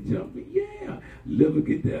to jumping. Yeah. Liver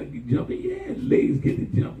get to jumping. Yeah. Legs get to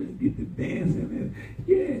jumping. Get to dancing. And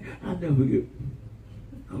yeah. I'll never forget.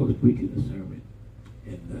 I was preaching a sermon.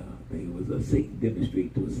 And I think it was Satan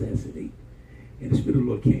demonstrated to assassinate. And the Spirit of the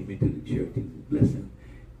Lord came into the church. He was blessing.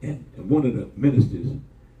 And one of the ministers,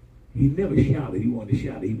 he never shouted. He wanted to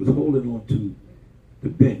shout. He was holding on to the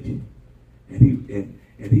bench, and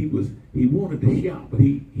he wanted to shout, but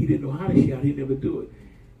he didn't know how to shout. He never do it.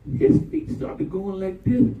 His feet started going like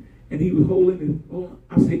this, and he was holding it.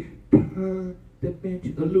 I said, turn the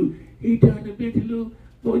bench loose. He turned the bench loose.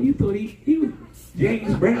 Boy, you thought he was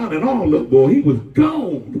James Brown and all that. Boy, he was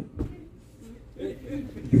gone. He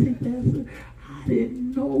said, Pastor, I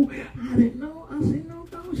didn't know. I said, no,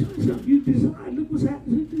 God, show me something. You designed. Look what's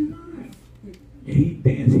happening to design. And he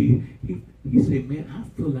danced. He said, man,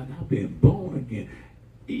 I feel like I've been born again.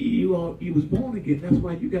 You was born again. That's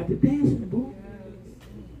why you got to dancing, boy.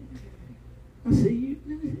 I said,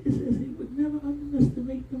 it says he would never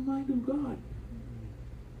underestimate the mind of God.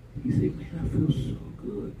 He said, man, I feel so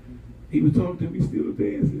good. He was talking to me, still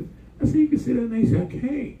dancing. I said, you can sit down there. He said, I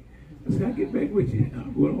can't. I said, I'll get back with you.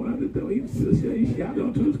 I'm going on out the door. He was still sitting. He shouted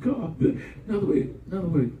onto his car. In other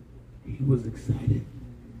words, he was excited.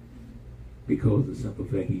 Because of the simple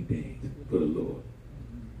fact he danced for the Lord.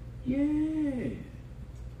 Yeah.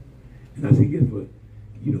 And I said, guess what?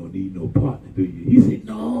 You don't need no partner, do you? He said,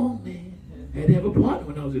 no, man. I had to have a partner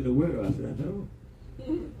when I was in the world. I said, I know.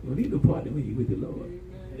 You don't need no partner when you're with the Lord.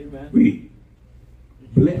 Amen. Read.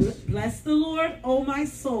 Bless the Lord, O my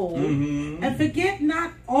soul, and forget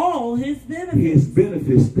not all his benefits. His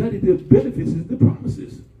benefits. Study the benefits is the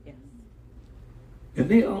promises. Yes. And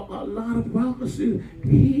there are a lot of promises.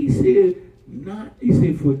 He said,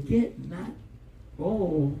 forget not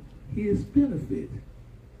all his benefits.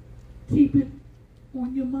 Keep it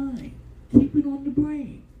on your mind. Keep it on the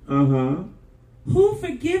brain. Who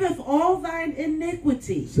forgiveth all thine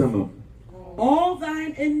iniquities? Some of them. All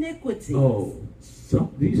thine iniquities. Oh,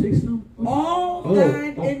 some. Did you say some? All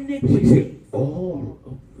thine She iniquities. said all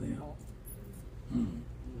of them.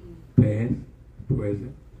 Past,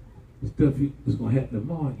 present, stuff that's going to happen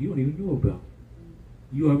tomorrow, you don't even know about.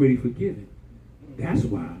 You already forgiven. That's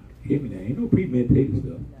why. Hear me now. Ain't no premeditated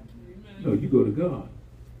stuff. No, you go to God.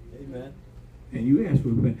 Amen. And you ask for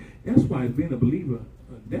repentance. That's why, as being a believer,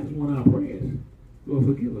 that's one of our prayers. Lord,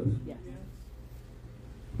 forgive us Yes.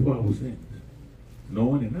 for our sins,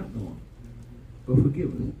 knowing and not knowing. But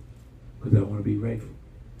forgive us, because I want to be rightful.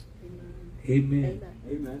 Amen.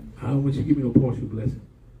 Amen. I don't want you to give me no partial blessing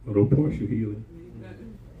or no partial healing.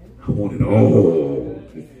 I want it all.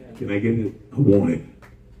 Can I get it? I want it.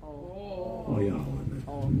 Oh, y'all want it.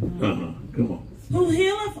 Come on. Who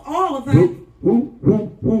healeth all thy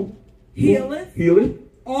Who? Healeth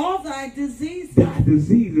all thy diseases. thy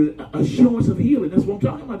diseases, assurance of healing. That's what I'm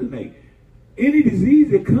talking about tonight. Any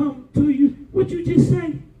disease that come to you, what you just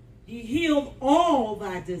say? He healed all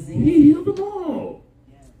thy diseases. He healed them all.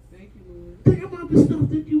 Thank you, Lord. Think about the stuff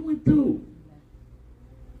that you went through.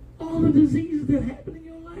 All the diseases that happened in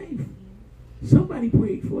your life. Somebody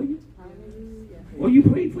prayed for you. Or you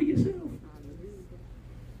prayed for yourself.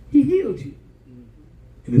 He healed you.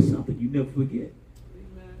 And it's something you never forget.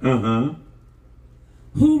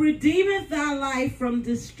 Who redeemeth thy life from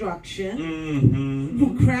destruction.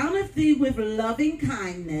 Who crowneth thee with loving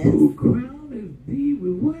kindness. Who crowneth thee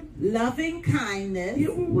with what? Loving kindness. Yeah,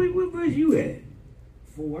 what verse you at?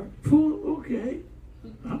 4. 4, okay.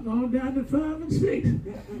 I'm going down to 5 and 6.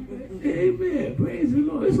 Amen. Praise the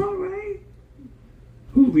Lord. It's all right.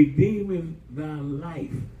 Who redeemeth thy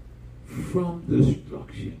life from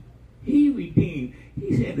destruction. He redeemed.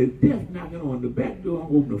 He said the death knocking on the back door,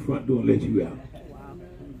 I'm open the front door and let you out. Wow.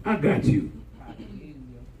 I got you.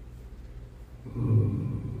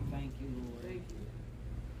 Thank you, Lord.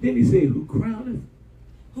 Then he said, who crowneth?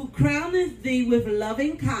 Who crowneth thee with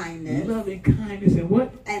loving kindness. Loving kindness and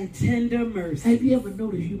what? And tender mercy. Have you ever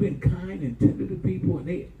noticed you've been kind and tender to people and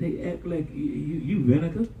they act like you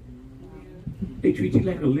vinegar? They treat you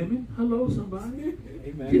like a lemon. Hello, somebody.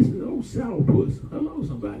 Amen. Just an old sourpuss. Hello,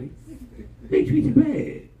 somebody. They treat you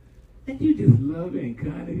bad. And you just love it and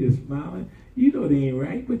kind of just smiling. You know they ain't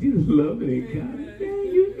right, but you just love it and kind of, yeah,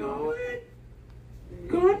 you know it.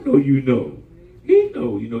 God know you know. He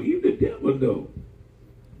know, you know, even the devil know.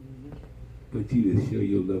 But you just show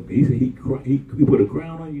your love. He said he put a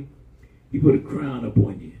crown on you. He put a crown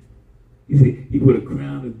upon you. He said he put a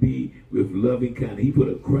crown to be with loving kindness. He put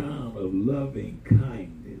a crown of loving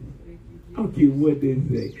kindness. I don't care what they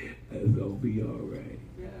say. That's going to be all right.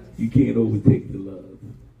 You can't overtake the love.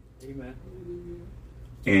 Amen.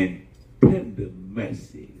 And tender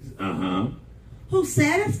mercies. Who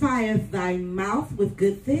satisfieth thy mouth with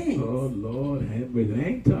good things. Oh, Lord, have mercy. I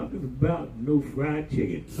ain't talking about no fried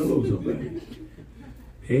chicken. Hello, somebody.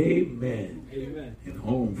 Amen. Amen. And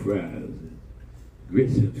home fries and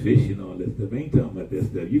grits and fish and all that stuff. I ain't talking about that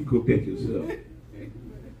stuff. You cook that yourself.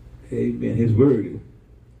 Amen. His word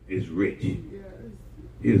is rich.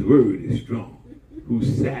 His word is strong. Who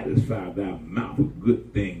satisfy thy mouth with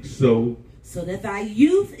good things. So that thy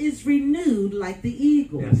youth is renewed like the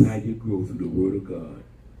eagle. That's how you grow through the word of God.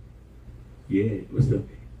 Yeah. What's the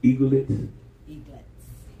eaglets?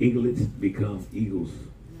 Eaglets become eagles.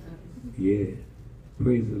 Yeah.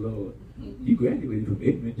 Praise the Lord. You graduated from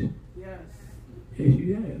Edmonds. Yes. Yes,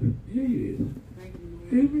 you have. Yeah, you is. Thank you,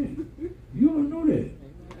 Lord. Amen. You don't know that.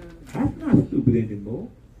 I'm not stupid anymore.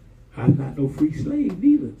 I'm not no free slave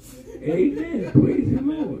neither. Amen. Praise the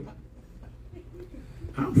Lord.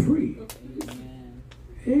 I'm free.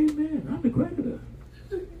 Amen. I'm the creditor.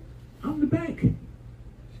 I'm the bank.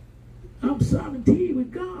 I'm sovereignty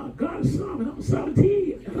with God. God is sovereign. I'm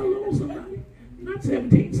sovereignty. Hello, somebody. Not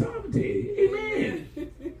 17, sovereignty. Amen.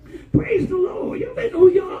 Praise the Lord. Y'all better know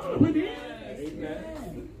who y'all are with that.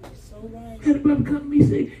 Amen. Had a brother come to me and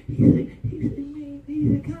say,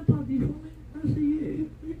 man, can I talk to you for a minute? I said,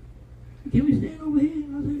 yeah. Can we stand over here?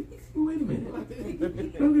 I said, well, wait a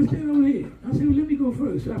minute. Brother, stand over here. I said, well, let me go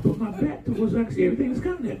first. So I put my back towards so I can see everything that's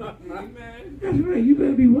coming at me. Amen. That's right. You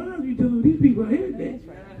better be wise. You telling these people I heard that.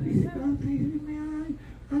 He said, man,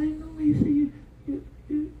 I didn't know. He said,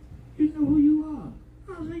 you know who you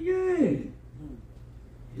are. I said, yeah.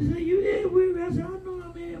 He said, you there, Weary? I said, I know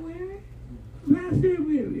I'm there, Weary. Last day,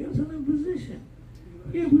 Weary. I said, I'm in position.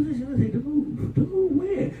 Yeah, position. I said, to move. To move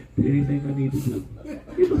where? To anything I need to do.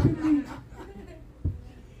 He looked at me.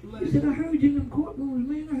 He said, I heard you in them courtrooms,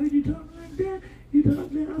 man. I heard you talking like that. You talk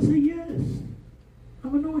like that. I said, yes.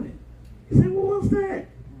 I'm anointed. He said, well, what's that?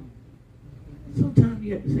 Sometimes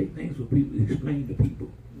you have to say things for people to explain to people.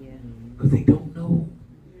 Yeah. Because they don't know.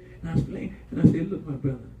 And I explained, and I said, look, my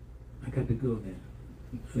brother, I got to go now.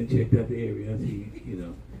 I checked out the area. I see,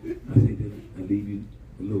 I said, I leave you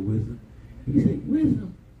a little wisdom. He said,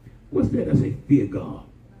 wisdom? What's that? I said, fear God.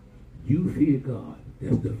 You fear God.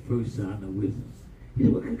 That's the first sign of wisdom. He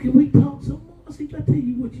said, well, can we talk some more? I said, I tell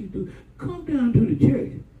you what you do. Come down to the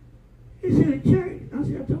church. He said, a church? I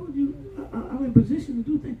said, I told you, I'm in position to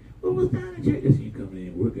do things. Well, what's down in church? I said, you come in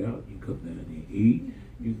and work out. You come down there and eat.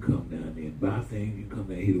 You come down there and buy things. You come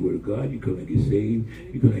down and hear the word of God. You come and get saved.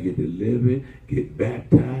 You come and get delivered, get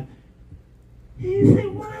baptized. He said,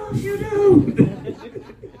 what else you do?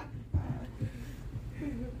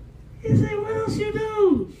 He said, what else you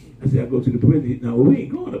do? I said, I go to the prison. No, we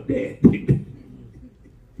ain't going up there.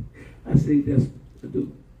 I said, that's to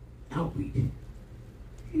do outreach.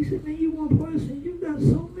 He said, man, you one person. You got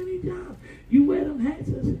so many jobs. You wear them hats.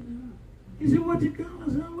 I said, no. He said, what you collar? I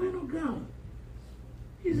said, I don't wear no collar.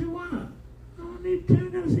 He said, why? I need to turn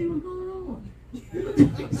out and see what's going on.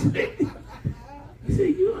 He said,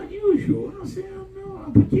 you're unusual. I said, I know,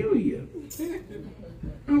 I'm peculiar.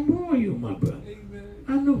 I'm royal, my brother.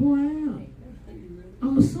 I know who I am.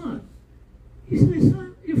 I'm a son. He said,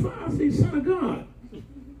 son, your father? I said, son of God. He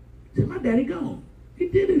said, my daddy gone. He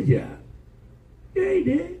did his job. Yeah, he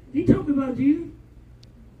did. He told me about you.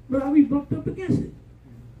 But I be bumped up against it.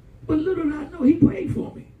 But little did I know, he prayed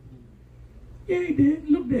for me. Yeah, he did.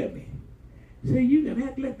 Looked at me. Said, you can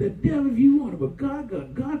act like the devil if you want to, but God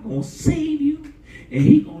gonna save you, and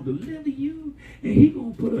he gonna deliver you, and he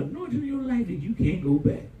gonna put an anointing in your life that you can't go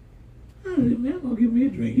back. I said, man, I'm gonna give me a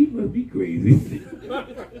drink. He must be crazy.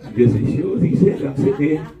 Just as sure as he said, I'm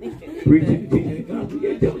sitting there preaching and teaching the gospel.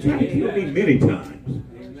 Yeah, don't try to kill me many times.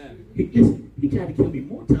 He tried to kill me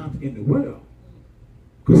more times in the world.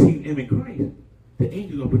 Because see, I'm in Christ. The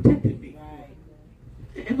angels are protecting me.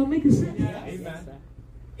 Am I making sense? Amen.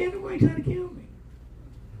 Ain't nobody trying to kill me.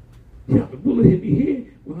 Shot the bullet hit me here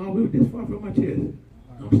when I was this far from my chest.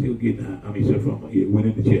 I'm still getting high. I mean, so from my head, went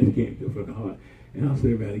in the chest, came from the heart, and I'm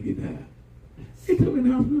still around getting high. They took me in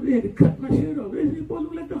the hospital. They had to cut my shirt off. They said, boy,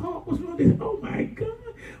 look like the Hulk. What's wrong? They said, oh my God,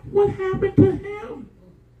 what happened to him?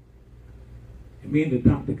 And me and the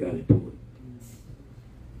doctor got into it.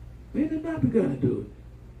 Me and the doctor got into it.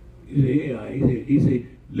 He said, yeah. He said,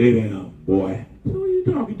 lay down, boy. So who are you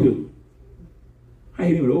talking to? I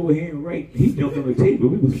hit him with overhand right. He jumped on the table.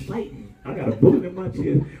 We was fighting. I got a bullet in my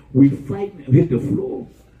chest. We fighting. Hit the floor.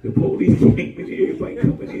 The police came in. Everybody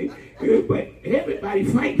coming in. Everybody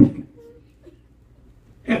fighting.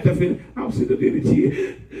 After I finished, I was sitting up in the chair.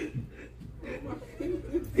 I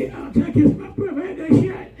was trying to catch my breath. I got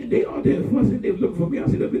shot. And they all there fussing. They were looking for me. I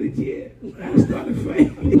was sitting up in the chair. I started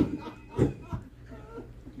fighting.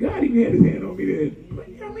 God even had his hand on me then. But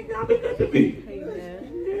I mean, God been good to me.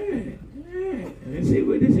 Yeah. And they said,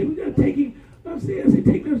 we got to take him upstairs. I said,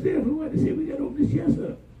 take him upstairs for what? They said, we got to open his chest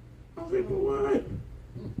up. I said, for what?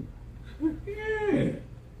 Yeah.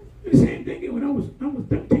 The same thing when I was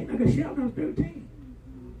 13. I got shot when I was 13.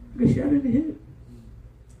 I got shot in the head.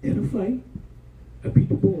 In a fight. I beat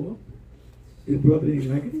the boy up. His brother didn't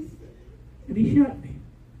like it. And he shot me.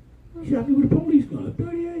 He shot me with a police gun, a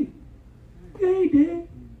 38. Yeah, he did.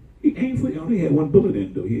 He aimed for, he only had one bullet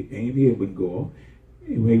in though. He aimed, the head wouldn't go off.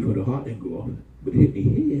 He waited for the heart didn't go off. But it hit me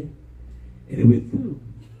here. And it went through.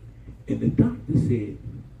 And the doctor said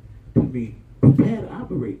to me, prepare to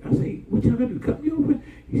operate. I said, what y'all gonna do? Cut me open?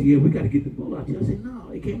 He said, yeah, we gotta get the bullet out. I said,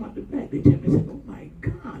 no, it came out the back. They checked me and said, oh my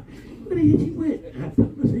God, what did he hit you with? I told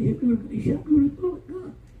him, I said, he shot me with a bullet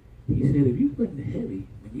gun. He said, if you wasn't heavy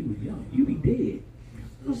when you was young, you'd be dead.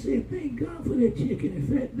 I said, thank God for that chicken and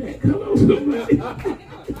fat back. Hello, somebody. Yeah,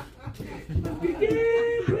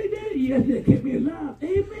 pray that. Yes, that kept me alive.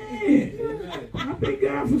 Amen. I thank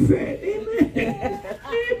God for fat. Amen.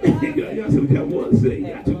 Amen. Y'all said what y'all want to say.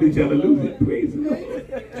 Y'all too busy trying to lose it. Praise the Lord.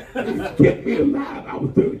 Kept me alive. I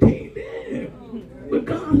was 13 then. But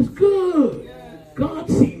God is good. God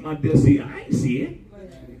seen my destiny. I ain't see it.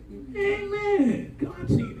 Amen. God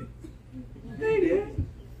seen it. Hey there.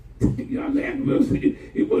 Y'all laughing about it.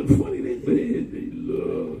 It wasn't funny then, but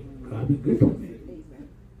look, God been good to me.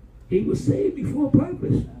 He was saved me for a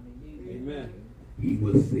purpose. Amen. He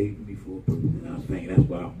was saved me for a purpose. And I think that's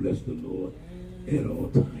why I bless the Lord at all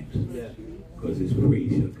times. Because his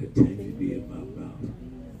praise shall continue to be in my mouth.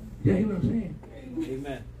 You hear what I'm saying?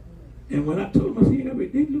 Amen. And when I told them, I said,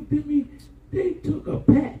 they looked at me, they took a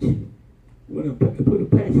patch. Well, put a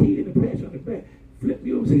patch, heat in a patch on the back, flipped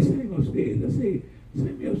me over and said, send him upstairs. I said,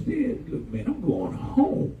 send me upstairs. Look, man, I'm going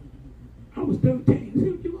home. I was 13. He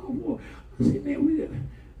said, what you going for? I said, man, we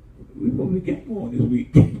going to be gang on this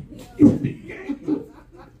week. He said,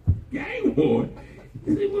 gang war? He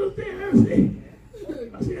said, what's that? I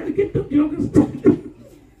said, I gotta get them jokers.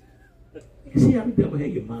 You see how the devil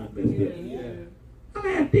had your mind messed up? I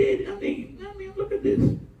mean, I did. I mean, look at this.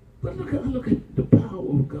 But look at the power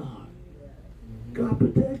of God. God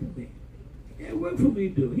protected me. It worked for me,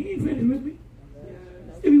 dude. He ain't finished with me.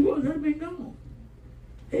 If he was, I'd have been gone.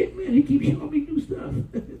 Amen. He keeps showing me new stuff.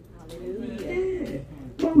 Yeah.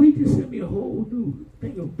 Oh, he just sent me a whole new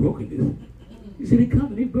thing of brokenness. He said, they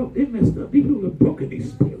broke, they messed up. These people are broken, they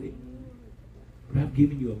spirit. But I'm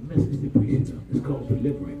giving you a message to preach to them. It's called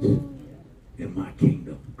deliverance in my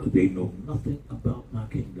kingdom. Because they know nothing about my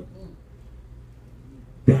kingdom.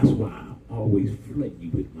 That's why I'm always flooding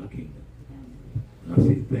you with my kingdom. And I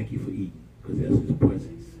say, thank you for eating. Because that's his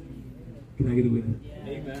presence. Can I get a witness?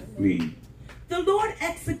 Amen. Read. The Lord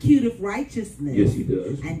executeth righteousness. Yes, he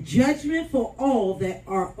does. And judgment for all that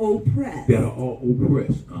are oppressed. That are all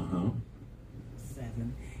oppressed.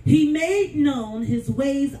 7. He made known his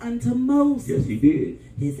ways unto Moses. Yes, he did.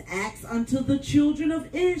 His acts unto the children of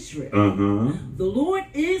Israel. The Lord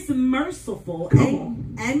is merciful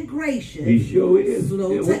and gracious. He sure is.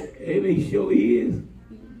 Slow He sure is.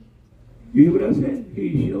 You hear what I said?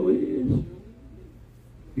 He sure is.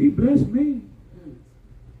 He blessed me.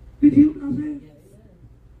 Did you hear what I said?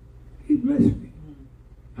 He blessed me.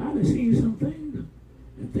 I done seen some things.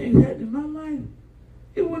 And things happened in my life.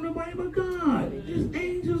 It wasn't nobody but God. His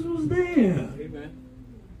angels was there. Amen.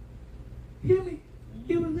 Hear me?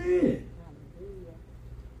 He was there.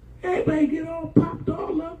 Everybody get all popped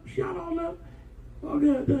all up, shot all up. Oh,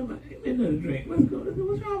 God, give me another drink. Let's go.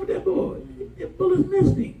 What's wrong with that boy? That bullet's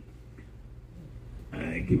missed him.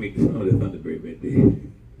 Give me some of the Thunderbird right there.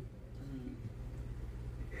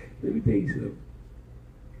 Let me tell you something.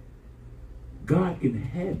 God can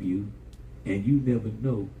have you, and you never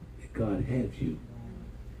know that God has you.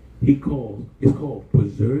 It's called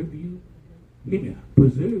preserve you. Hear me?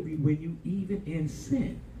 Preserve you when you even in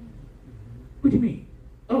sin. What do you mean?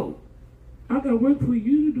 Oh, I got work for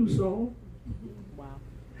you to do, Saul. Wow.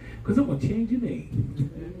 Because I'm going to change your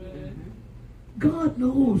name. God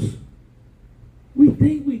knows. We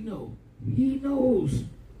think we know. He knows.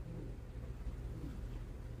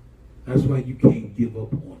 That's why you can't give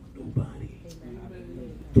up on nobody.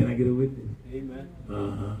 Amen. Can I get a witness? Amen.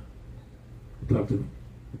 Uh-huh. Talk to me.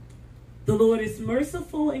 The Lord is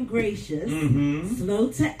merciful and gracious, slow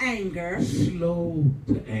to anger. Slow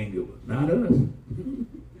to anger, not us.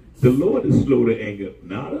 The Lord is slow to anger,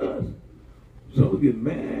 not us. So we get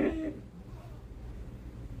mad.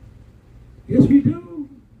 Yes, we do.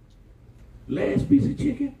 Last piece of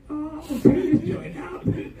chicken. Oh, I'm going to turn this joint out.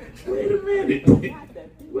 Wait a minute.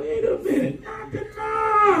 Wait a minute. Not the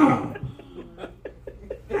knob.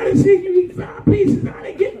 I done seen you eat 5 pieces. I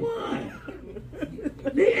didn't get one.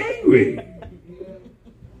 They angry.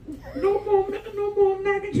 No more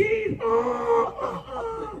mac and cheese.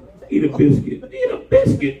 Eat a biscuit. Eat a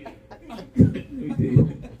biscuit.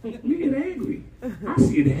 We get angry. I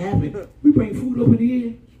see it happen. We bring food up in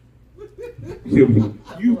here.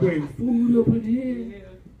 You bring food up in here.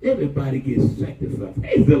 Everybody gets sanctified.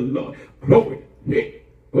 Praise the Lord. Glory. Hey.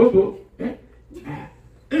 Oh,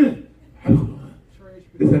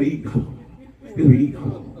 this is how they eat. This we eat.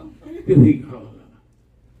 This we eat.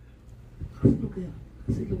 I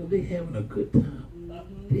said, look, they having a good time.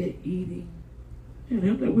 They're eating. And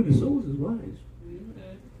I'm like, when the souls is wise.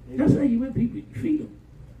 That's how you win people. You feed them.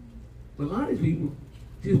 But a lot of these people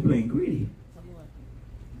just plain greedy.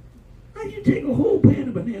 How you take a whole pan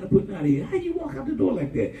of banana putting out here? How you walk out the door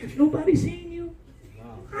like that? Nobody seen you?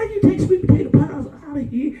 How you take sweet potato pies out of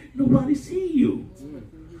here? Nobody see you.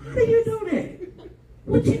 How do you do that?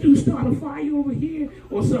 What you do, start a fire over here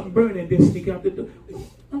or something burning, then sneak out the door?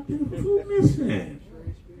 Who missing?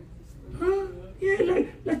 Huh? Yeah,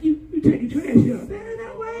 like you taking trash out. Man,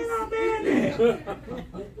 that way not bad there.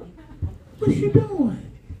 What you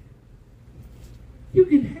doing? You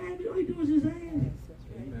can have it. All you do is his ass.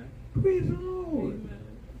 Praise the Lord.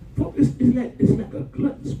 Folks, it's like a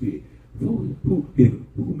glutton spirit. Folks,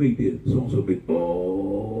 who made this? So big.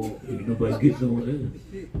 Oh, ain't nobody getting on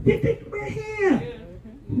that. They right here.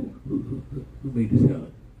 Who made the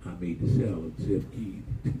salad? I made the salad, Chef Keith.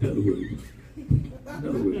 In other words.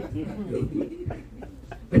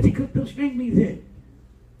 But they cook those string meats in.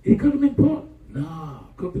 They cook them in pork? Nah,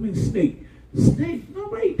 cook them in snake. Snake?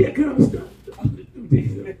 Nobody eat that kind of stuff.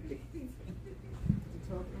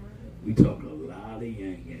 We talk a lot of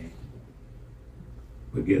yang.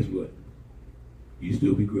 But guess what? You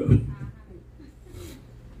still be grubbing.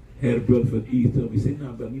 Had a brother from the East tell me, say,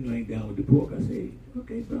 nah, brother, I ain't down with the pork. I said,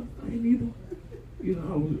 okay, bro, I ain't either.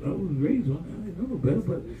 I was raised on it. I didn't know no better,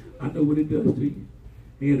 but I know what it does to you.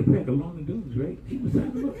 He had a pack of Long Dunes, right? He was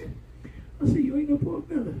signing up. I said, you ain't no pork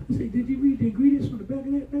belly. I said, did you read the ingredients on the back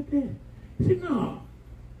of that right there? He said, no.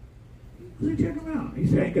 I said, check them out. He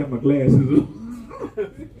said, I ain't got my glasses on.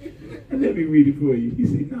 And let me read it for you. He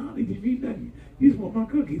said, no, did you read nothing? You just want my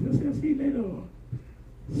cookies. I said, I'll see you later on.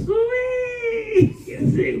 Sweet. I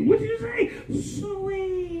said, what did you say?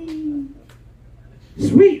 Sweet.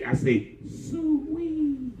 Sweet. I said, sweet.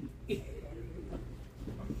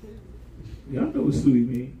 Y'all know what sweet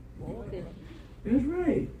means. That's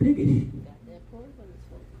right. Piggish.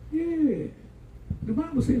 Yeah. The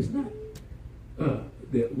Bible says not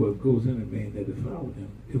that what goes in a man that defiles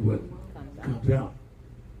him is what comes out.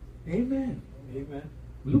 Amen. Amen.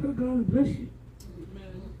 Look at God will bless you.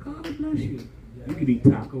 God will bless you. You can eat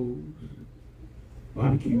tacos,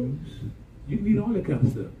 barbecues. You can eat all that kind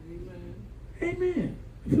of stuff. Amen.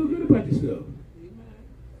 Feel good about yourself.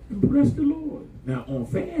 And bless the Lord. Now, on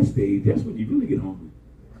fast days, that's when you really get hungry.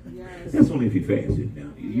 Yes. That's only if you fasted.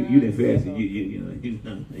 Now, you didn't fast, amen.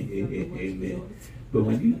 But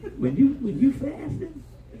when you fasting,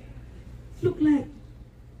 look like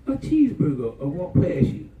a cheeseburger or walk past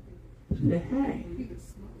you. Say, hey,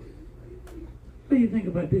 what do you think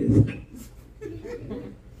about this?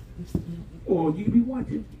 Or you could be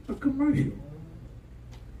watching a commercial,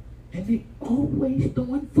 and they always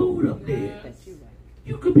throwing food up there.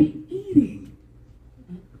 You could be eating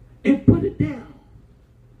and put it down.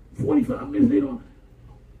 45 minutes later,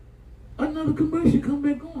 another commercial come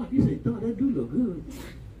back on. You say, "Dog, that do look good."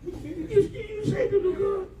 You say it do look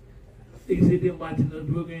good. They sit there watching the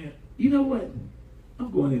program. You know what?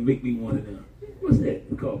 I'm going to make me one of them. What's that?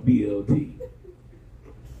 It's called BLT.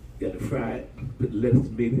 Got to fry it, put the lettuce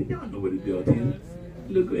and baby. Y'all know what the BLT is.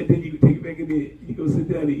 Look good, and then you can take it back in there. You go sit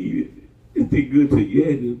down and eat it. It's pretty good to you,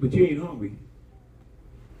 yeah, but you ain't hungry.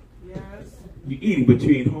 Yes. You eating, but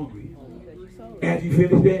you ain't hungry. After you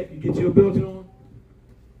finish that, you get your belt on.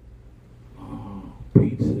 Oh,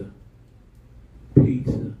 pizza.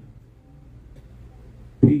 Pizza.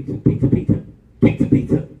 Pizza, pizza, pizza. Pizza,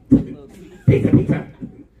 pizza. Pizza, pizza.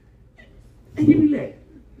 And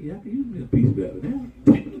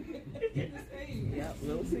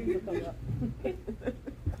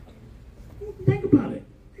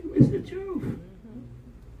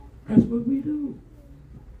That's what we do.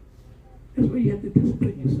 That's why you have to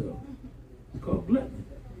discipline yourself. It's called glutton.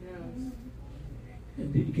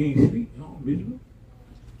 And then you can't sleep. No, miserable.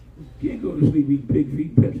 You can't go to sleep eating pig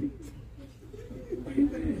feet and Pepsi.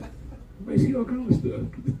 Amen. You may see all kinds of stuff.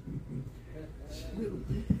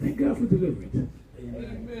 Thank God for deliverance.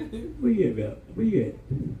 Amen. Where you at, Val? Where you at?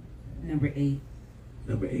 Number 8.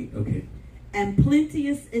 Number 8, okay. And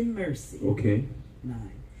plenteous in mercy. Okay.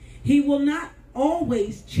 9. He will not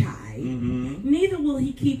always chide, neither will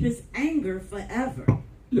he keep his anger forever.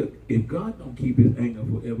 Look, if God don't keep his anger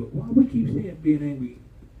forever, why we keep saying being angry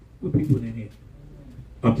with people in here?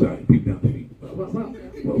 I'm sorry, people down the street. Why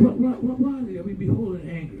is it that we be holding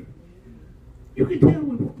anger? You can tell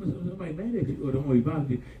when somebody mad at you or don't want to bother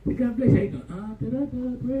you. But God bless you. How you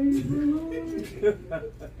doing? Praise the Lord.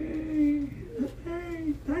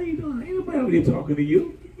 Hey, how you doing? Ain't nobody over there talking to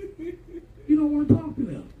you. You don't want to talk to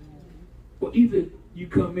them. Well, either you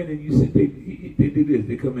come in and you sit, they do this.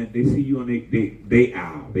 They come in, they see you on they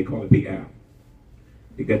aisle. They call it the aisle.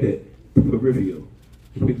 They got that peripheral.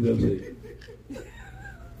 They pick it up and say,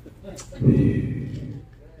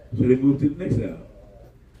 so they move to the next aisle.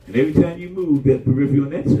 And every time you move, that peripheral on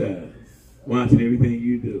that side, watching everything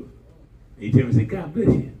you do. And you tell me and say, God bless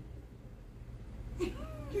you.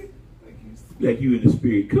 Like you in the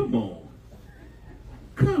spirit. Come on.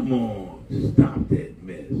 Come on. Stop that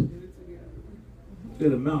mess.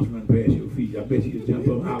 Let a mouse run past your feet. I bet you'll jump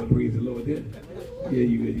up and holler, praise the Lord there. Yeah,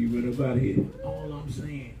 you run up out of here. All I'm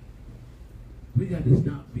saying, we got to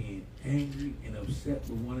stop being angry and upset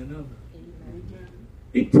with one another. Amen.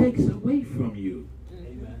 It takes away from you.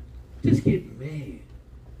 Amen. Just get mad,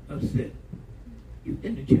 upset. You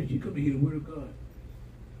in the church, you come to hear the word of God.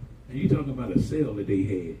 And you talking about a sale that they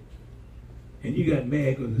had. And you got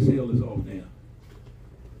mad because the sale is off now.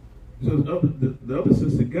 So the other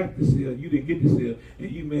sister got the sale, you didn't get the sale, and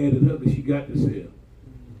you mad at her that she got the sale.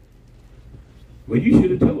 Well, you should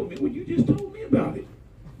have told me. Well, you just told me about it.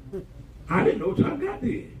 I didn't know till I got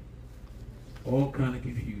there. All kind of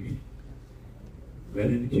confusion. Right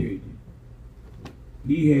in the church.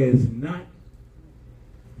 He has not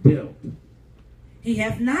dealt. He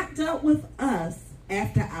hath not dealt with us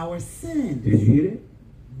after our sins. Did you hear that?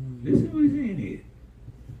 Listen to what he's saying here.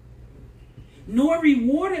 Nor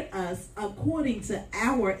rewarded us according to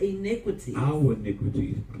our iniquities. Our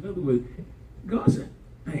iniquities. In other words, God said,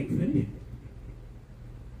 I ain't finished.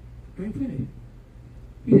 I ain't finished.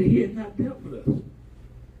 He said he had not dealt with us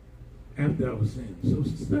after our sins. So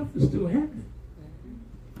stuff is still happening.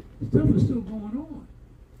 Stuff is still going on.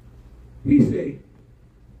 He said,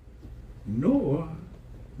 nor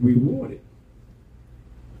rewarded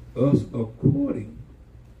us according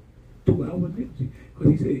to our iniquity.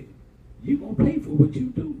 Because he said, you're going to pay for what you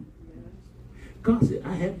do. God said,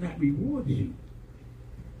 I have not rewarded you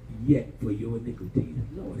yet for your iniquities.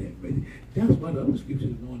 Lord have mercy. That's why the other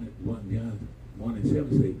scriptures, 1 John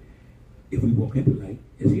 1:7 say, if we walk in the light,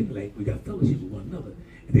 as in the light, we got fellowship with one another.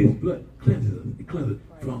 And his blood cleanses us. It cleanses us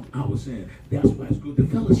from our sin. That's why it's good to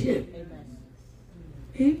fellowship.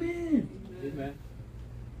 Amen. Amen.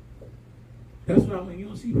 That's why when you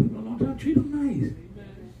don't see people in a long time, treat them nice.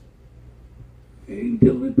 Hey, you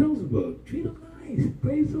dealing with Beelzebub. Treat them nice.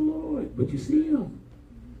 Praise the Lord. But you see them.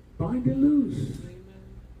 Bind and loose.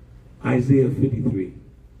 Isaiah 53.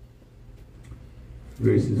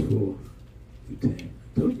 Verses 4 through 10.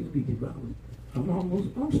 I told you to read your Bible. I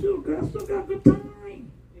still got good time.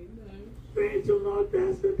 Praise the Lord,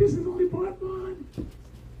 Pastor. This is only part 1.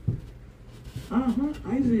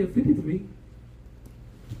 Isaiah 53.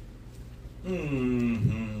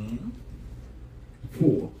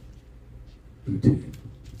 4 through 10.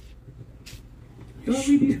 Y'all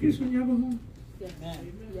read these scriptures when y'all go home? Yes.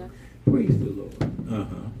 Yeah. Praise the Lord.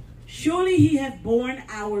 Surely he hath borne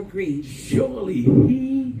our griefs. Surely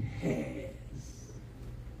he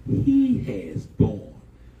has borne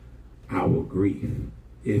our grief.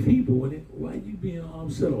 If he bore it, why you being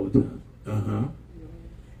upset all the time?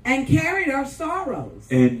 And carried our sorrows.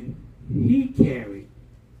 And he carried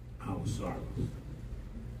our sorrows.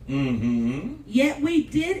 Yet we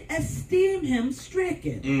did esteem him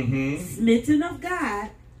stricken, smitten of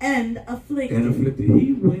God, and afflicted.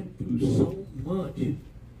 He went through so much.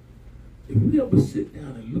 If we ever sit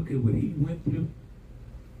down and look at what he went through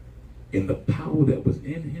and the power that was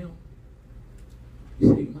in him, you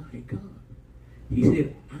say, my God. He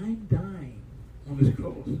said, I'm dying on this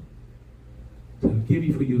cross to forgive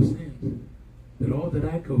you for your sins. That all that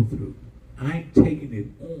I go through, I'm taking it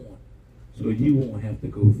on so you won't have to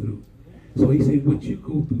go through. So he said, what you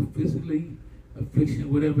go through physically, affliction,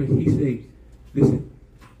 whatever, he said, listen,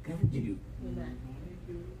 I got you.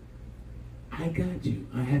 I got you.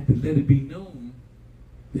 I have to let it be known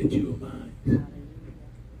that you are mine.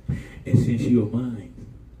 And since you are mine,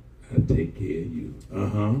 I'll take care of you.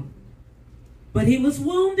 But he was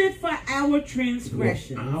wounded for our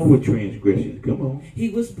transgressions. Our transgressions. Come on. He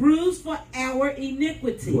was bruised for our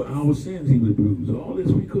iniquities. For our sins he was bruised. All this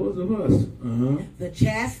because of us. The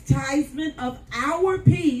chastisement of our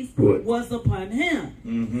peace Good. was upon him.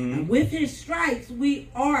 And with his stripes we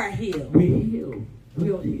are healed. We healed. We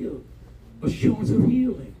are healed. Assurance of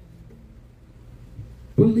healing.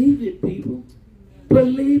 Believe it, people.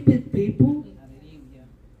 Believe it, people.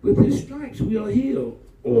 With his stripes we are healed.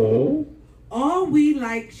 All we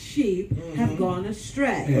like sheep have gone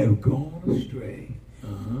astray. Have gone astray.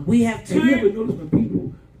 We have Have turned. you ever noticed when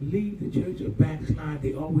people leave the church or backslide,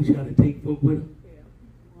 they always try to take folk with them?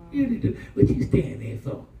 Yeah, they do. What you stand there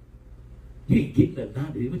for? You ain't getting nothing out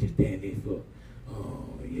of it. What you stand there for?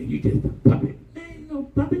 Oh, yeah, you just a puppet. They ain't no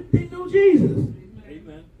puppet. They know Jesus.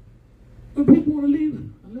 Amen. When people want to leave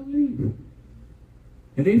them, I let them leave.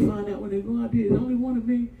 And they find out when they go out there, there's only one of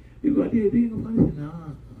me. You go out there, they ain't gonna find it.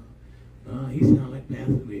 He sound like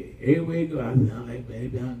Pastor Ray. Everywhere you go, I sound like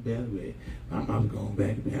Pastor Ray. My mouth's going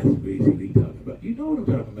back to Pastor Ray. See what he talking about. You know what I'm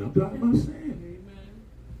talking about. I'm talking about Sam.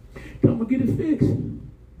 I'm going to get it fixed.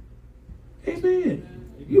 Amen.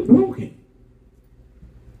 You're broken.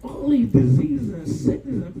 All these diseases and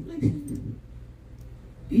sickness and afflictions.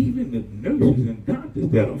 Even the nurses and doctors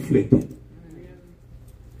that are afflicted.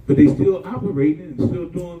 But they still operating and still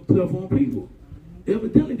doing stuff on people.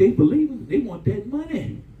 Evidently, they believe them. They want that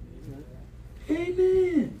money.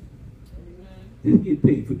 Amen. Just get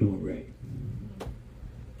paid for doing right.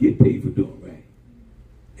 Get paid for doing right.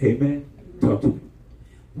 Amen. Talk to me.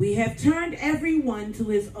 We have turned everyone to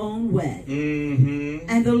his own way.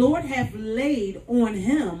 And the Lord hath laid on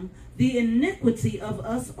him the iniquity of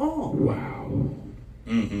us all. Wow.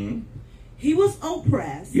 He was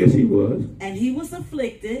oppressed. Yes, he was. And he was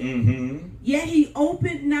afflicted. Yet he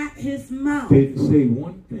opened not his mouth. Didn't say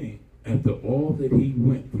one thing. After all that he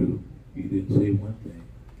went through, he didn't say one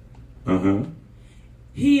thing.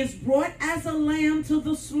 He is brought as a lamb to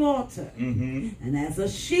the slaughter, and as a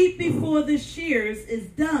sheep before the shears is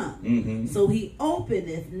dumb. So he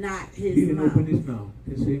openeth not his mouth. He didn't open his mouth.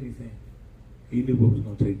 Didn't say anything. He knew what was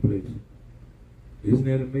going to take place. Isn't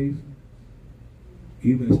that amazing?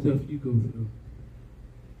 Even the stuff you go through,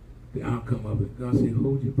 the outcome of it. God said,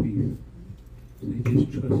 hold your peace. Say,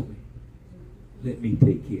 just trust me. Let me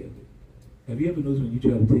take care of it. Have you ever noticed when you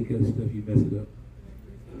try to take care of stuff, you mess it up?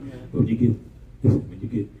 But when you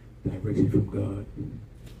get direction from God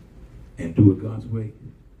and do it God's way,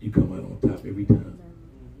 you come out on top every time.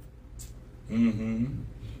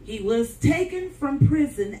 He was taken from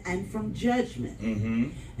prison and from judgment.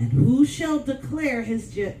 And who shall declare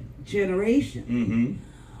his generation?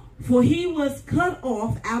 For he was cut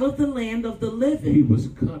off out of the land of the living. He was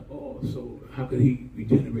cut off. So how could he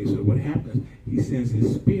regenerate? So what happens? He sends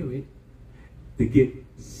his spirit to get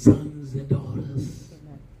sons and daughters.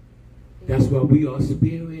 That's why we are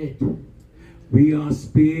spirit. We are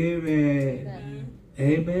spirit.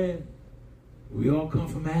 Amen. We all come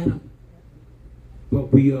from Adam.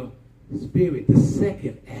 But we are spirit. The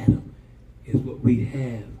second Adam is what we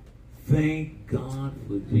have. Thank God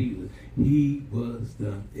for Jesus. He was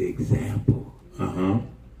the example.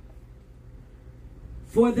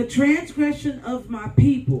 For the transgression of my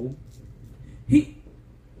people,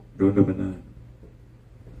 Door number 9.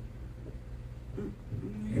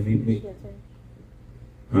 Me.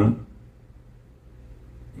 Huh?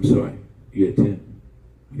 I'm sorry. You had 10.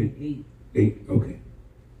 You had 8. Okay.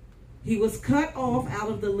 He was cut off out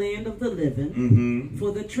of the land of the living.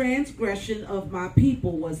 For the transgression of my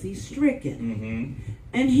people was he stricken.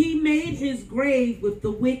 And he made his grave with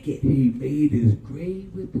the wicked. He made his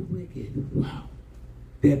grave with the wicked. Wow.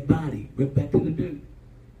 That body went back to the dirt.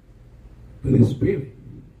 But his spirit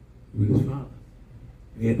with his Father.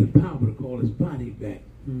 And he had the power to call his body back.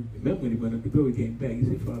 Remember when he went up to go, he came back. He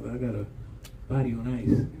said, Father, I got a body on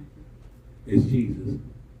ice. It's Jesus. And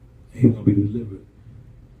he's going to be delivered.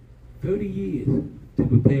 30 years to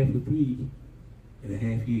prepare for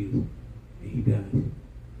 3.5 years. And he dies.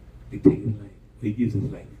 They take his life. He gives his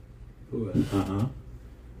life for us.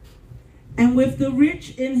 And with the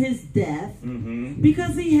rich in his death,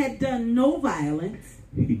 because he had done no violence.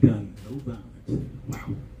 He done no violence.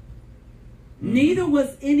 Wow. Neither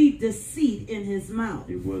was any deceit in his mouth.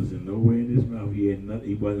 It wasn't nowhere in his mouth. He had nothing.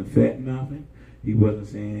 He wasn't fat mouthing. He wasn't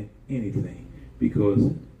saying anything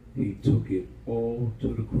because he took it all to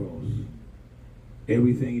the cross.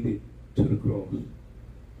 Everything he did to the cross.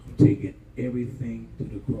 I'm taking everything to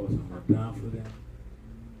the cross. I'm not down for that.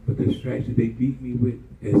 But the stripes that they beat me with,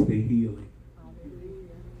 as they healing.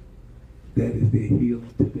 that is their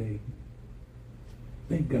healing today.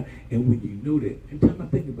 Thank God. And when you know that, every time I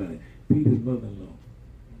think about it, Peter's mother-in-law,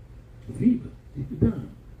 fever, she was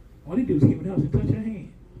done. All he did was give her house and touch her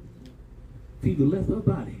hand. Fever left her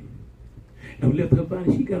body. And when left her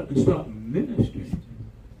body, she got up and started ministering.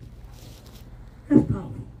 That's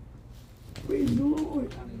powerful. Praise the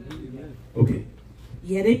Lord. Okay.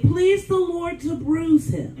 Yet it pleased the Lord to bruise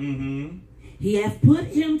him. Mm-hmm. He hath put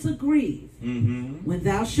him to grief. Mm-hmm. When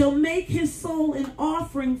thou shalt make his soul an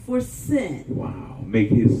offering for sin. Wow. Make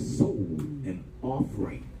his soul an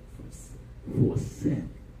offering for sin.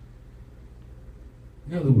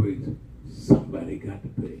 In other words, somebody got to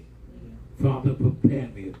pay. Father, prepare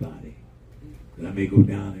me a body that I may go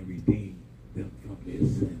down and redeem them from their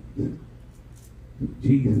sins.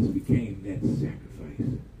 Jesus became that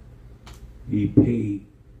sacrifice. He paid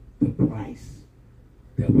the price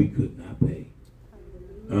that we could not pay.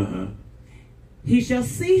 He shall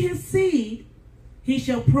see his seed, he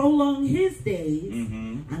shall prolong his days,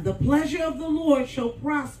 and the pleasure of the Lord shall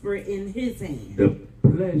prosper in his hand. The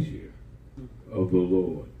pleasure of the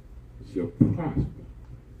Lord shall prosper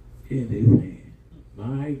in his hand.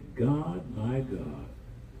 My God,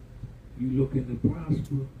 you looking to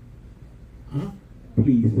prosper? Huh?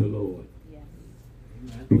 Please the Lord. Yes.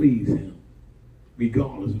 Please him.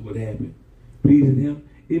 Regardless of what happened. Pleasing him,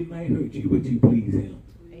 it might hurt you, but you please him.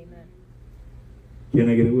 Amen. Can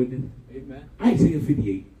I get a witness? Amen. Isaiah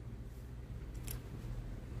 58,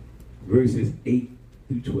 verses 8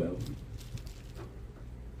 through 12.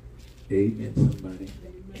 Amen, somebody.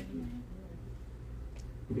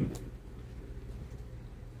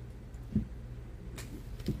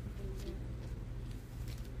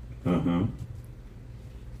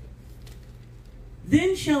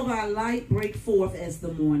 Then shall thy light break forth as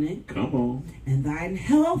the morning, Come on. and thine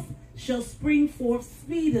health shall spring forth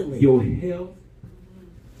speedily. Your health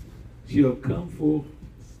shall come forth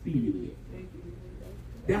speedily.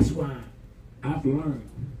 That's why I've learned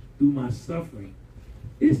through my suffering,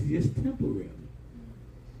 it's just temporary.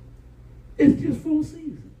 It's just for a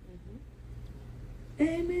season.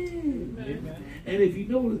 Amen. Amen. And if you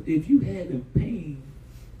know, if you had in pain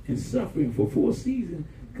and suffering for 4 seasons,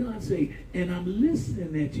 God say, and I'm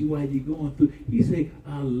listening at you while you're going through. He say,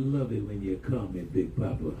 I love it when you come in, Big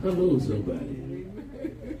Papa. Hello, somebody.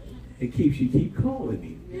 It keeps you keep calling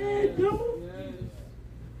me. Yeah, don't.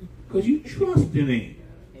 Because you trust in him.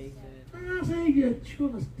 Amen. I say you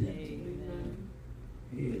trust in him.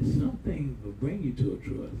 Amen. Yeah, some things will bring you to a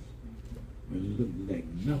trust. When it looks like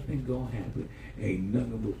nothing gonna happen. Ain't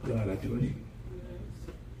nothing but God, I trust you.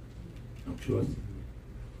 I'm trusting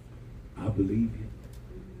you. I believe you.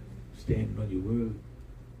 Standing on your word.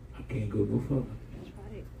 I can't go no further That's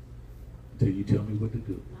right. until you tell me what to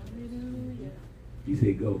do. Hallelujah. You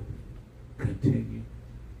say go. Continue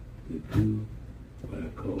to do what I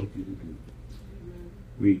called you to do.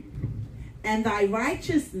 Read. And thy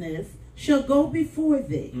righteousness shall go before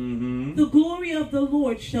thee. Mm-hmm. The glory of the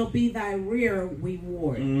Lord shall be thy rear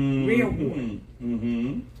reward. Mm-hmm. Rearward.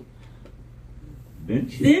 Mm-hmm.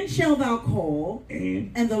 Then shall thou call,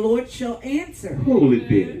 and and the Lord shall answer. hold it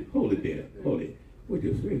there. Hold it there. Hold it. What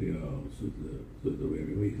you say there, Sister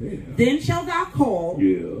Mary? What you say there? Then shall thou call,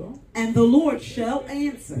 Yeah. and the Lord shall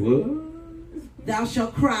answer. What? Thou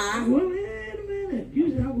shalt cry, Well, wait a minute. You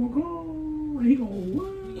said I'm gonna call. He gonna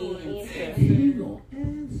what? Answer. He gonna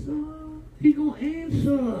answer. He gonna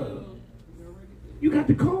answer. You got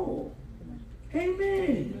to call.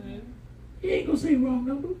 Amen. He ain't gonna say wrong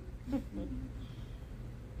number.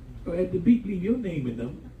 Or at the beat, leave your name in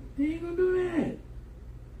them. He ain't gonna do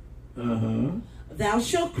that. thou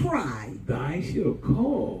shalt cry, Thou shalt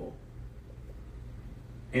call,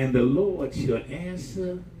 and the Lord shall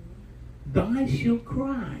answer. Thou shalt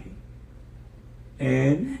cry,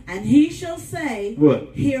 and he shall say, what?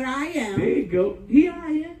 Here I There am. you go. Here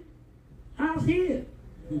I am. I was here.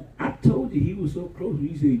 I told you he was so close.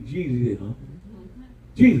 He said, Jesus, huh?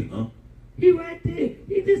 Jesus, huh? He right there.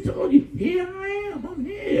 He just told you, here I am. I'm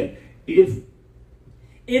here.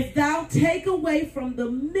 If thou take away from the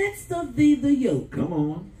midst of thee the yoke, Come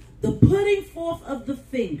on. the putting forth of the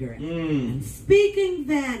finger, speaking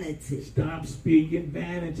vanity, Stop speaking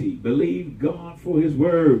vanity. Believe God for his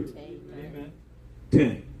word. Amen.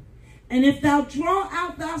 10. and if thou draw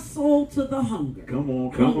out thy soul to the hunger, Come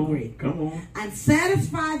on. Hungry. Come on. and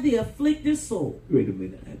satisfy the afflicted soul. Wait a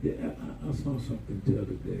minute. I saw something the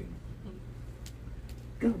other day.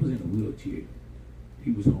 God was in a wheelchair.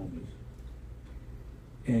 He was homeless.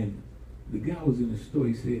 And the guy was in the store.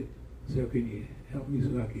 He said, sir, can you help me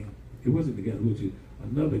so I can... It wasn't the guy in the wheelchair.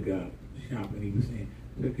 Another guy shopping. He was saying,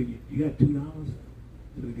 sir, you got $2?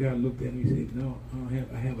 So the guy looked at me and said, no,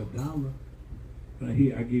 I have $1. But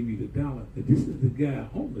here, I give you the $1. But this is the guy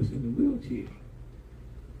homeless in the wheelchair.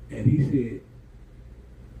 And he said,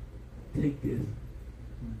 take this.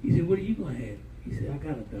 He said, what are you going to have? He said, I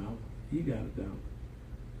got $1. You got $1.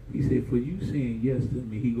 He said, for you saying yes to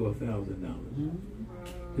me, he go $1,000.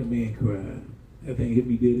 The man cried. That thing hit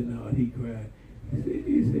me dead in the heart. He cried.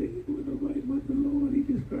 He said, it was nobody but the Lord. He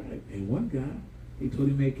just cried. And one guy, they told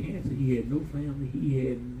him he had cancer. He had no family. He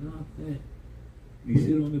had nothing. And he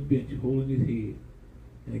sit on the bench holding his head.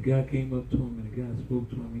 And the guy came up to him, and the guy spoke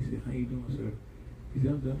to him. He said, how you doing, sir? He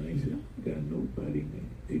said, I'm done. He said, I ain't got nobody, man.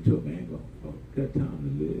 They told me I ain't got time to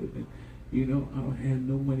live. And, you know, I don't have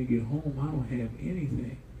no money to get home. I don't have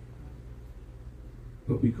anything.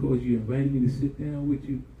 But because you invited me to sit down with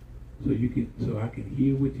you, so I can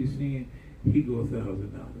hear what you're saying, he go $1,000.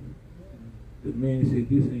 The man said,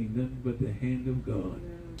 this ain't nothing but the hand of God.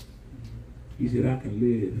 He said, I can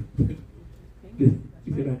live.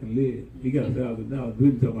 He said, I can live. He got $1,000.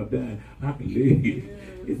 We talking about dying. I can live.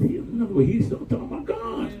 In other words, he started talking about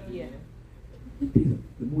God. Yeah.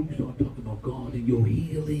 The more you start talking about God and your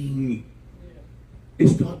healing, it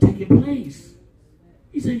start taking place.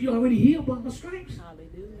 He said, you already healed by my stripes.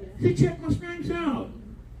 Hallelujah. He said, check my stripes out.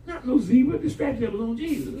 Not no zebra. The stripes that was on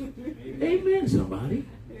Jesus. Amen, somebody.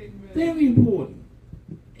 Amen. Very important.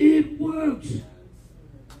 It works.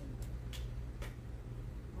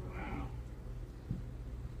 Wow.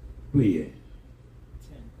 Where you at?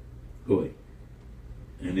 Go ahead.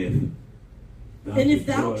 And if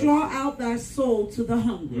thou draw out thy soul to the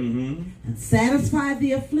hungry, and satisfy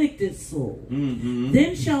the afflicted soul,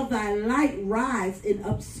 then shall thy light rise in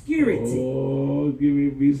obscurity. Oh, give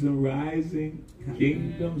it be some rising.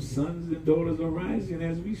 Kingdom sons and daughters are rising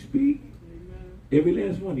as we speak. Every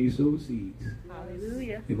last one of you sow seeds.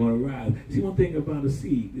 Hallelujah. They're going to rise. See, one thing about a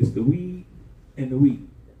seed is the weed and the wheat.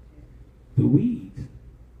 The wheat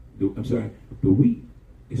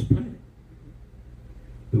is planted.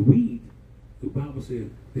 The weed, the Bible says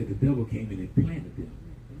that the devil came in and planted them.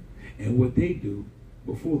 And what they do,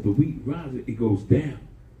 before the wheat rises, it goes down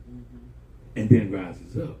and then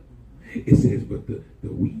rises up. It says, but the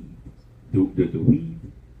weed,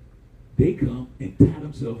 they come and tie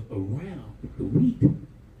themselves around the wheat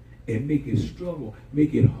and make it struggle,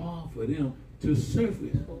 make it hard for them to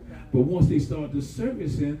surface. But once they start to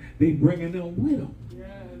surfacing, they bringing them with them.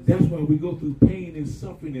 That's why we go through pain and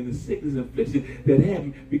suffering and the sickness and affliction that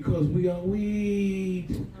happen, because we are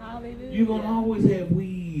weeds. Hallelujah. You're going to always have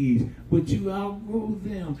weeds, but you outgrow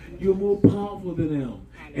them. You're more powerful than them.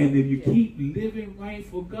 And if you keep living right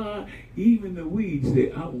for God, even the weeds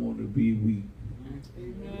say, I want to be wheat.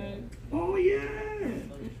 Amen. Oh, yeah.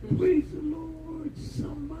 Praise the Lord.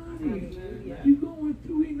 Somebody. You're going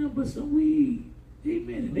through ain't nothing but some weed.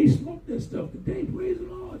 Amen. And they smoke that stuff today. Praise the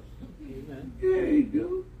Lord. Amen. Yeah, they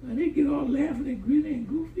do. And they get all laughing and grinning and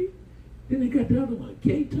goofy. Then they got the other one,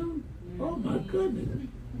 K2. Oh, my goodness.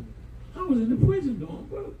 I was in the prison dorm,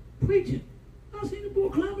 bro, preaching. I seen the boy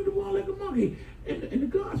climbing the wall like a monkey. And the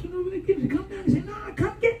guards went over there, come down and said, nah,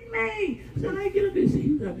 come get me. I said, I ain't get up there. He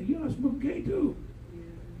was out in the yard smoking K2.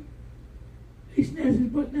 He snatched his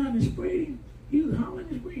butt down and sprayed him. He was hollering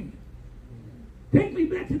and screaming. Take me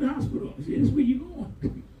back to the hospital. I said, that's where you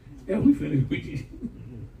going. Yeah, we finished preaching.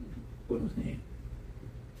 What I'm saying.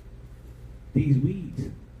 These weeds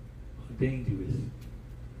are dangerous.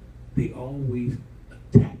 They always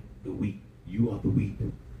attack the wheat. You are the wheat.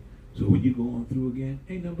 So when you're going through again,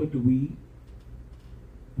 ain't nothing but the weed.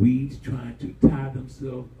 Weeds trying to tie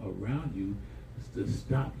themselves around you to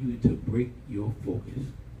stop you and to break your focus.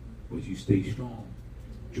 But you stay strong.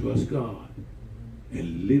 Trust God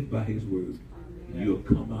and live by his word. You'll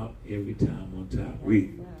come out every time on top.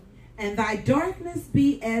 Read. And thy darkness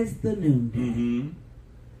be as the noonday.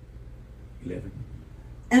 11.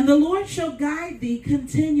 And the Lord shall guide thee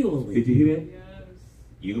continually. Did you hear that? Yes.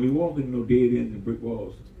 You're going to be walking in no dead ends and brick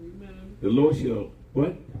walls. Amen. The Lord shall,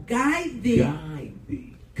 what? Guide thee. Guide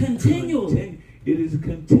thee. Continually. It is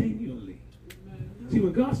continually. Amen. See,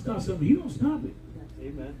 when God starts something, he don't stop it.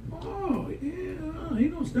 Amen. Oh, yeah. He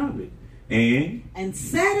don't stop it. And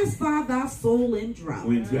satisfy thy soul in drought.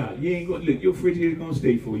 When drought. You ain't going to, look, your refrigerator is going to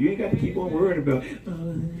stay full. You ain't got to keep on worrying about,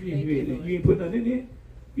 you ain't put nothing in there.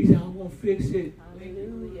 He said, I'm going to fix it.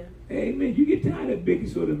 Hallelujah. Amen. You get tired of baking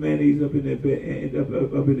soda mayonnaise up in that bed,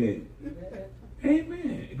 up in there.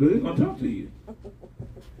 Amen. Because it's going to talk to you.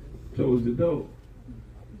 Close the door.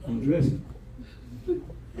 I'm dressing.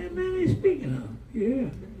 Amen. They speaking of. Yeah.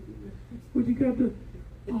 What you got the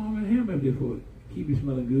arm and ham up there for? Keep you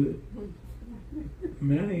smelling good.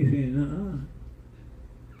 Man, I ain't saying,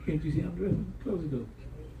 Can't you see I'm dressing? Close the door.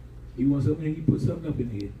 He wants something, he put something up in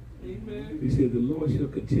here. Amen. He said, the Lord shall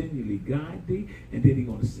continually guide thee, and then he's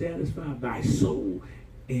going to satisfy thy soul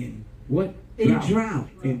in what? In drought.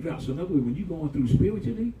 In drought. So in other words, when you're going through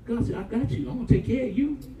spiritually, God said, I got you. I'm going to take care of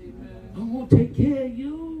you. Amen. I'm going to take care of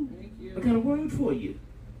you. Thank you. I got a word for you.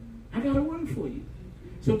 I got a word for you.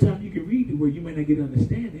 Sometimes you can read the word, you may not get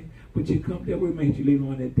understanding, but you come, that word makes you later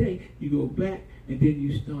on that day, you go back, and then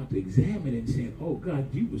you start to examine it and saying, oh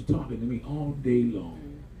God, you was talking to me all day long.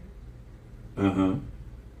 Uh-huh.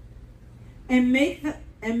 And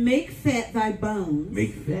make fat thy bones.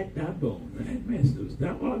 Make fat thy bones. Man, so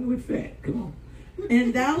stop arguing with fat. Come on.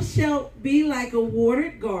 And thou shalt be like a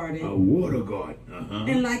watered garden. A water garden. Uh-huh.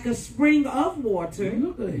 And like a spring of water.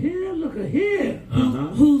 Look at here, look at here. Uh-huh.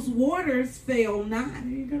 Whose waters fail not.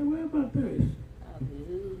 You ain't got to worry about thirst.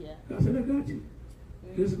 Hallelujah. God said, I got you.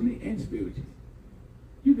 Physically and spiritually.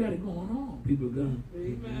 You got it going on, people of God.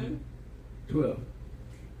 Amen. 12.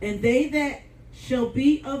 And they that shall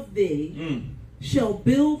be of thee shall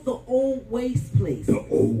build the old waste places. The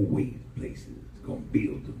old waste places. It's going to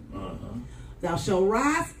build them. Uh-huh. Thou shalt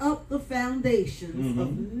rise up the foundations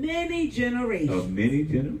of many generations. Of many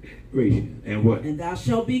generations. And what? And thou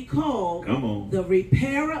shalt be called Come on. the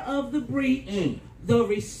repairer of the breach, the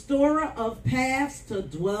restorer of paths to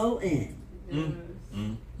dwell in.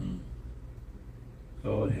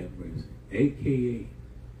 Lord have mercy. A.K.A.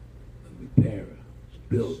 the repairer,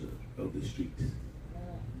 builder of the streets.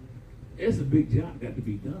 There's a big job got to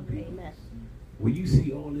be done, people. Amen. When you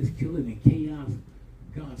see all this killing and chaos,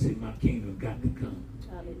 God said, my kingdom got to come.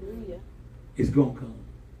 Hallelujah. It's going to come.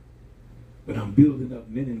 But I'm building up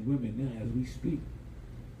men and women now as we speak.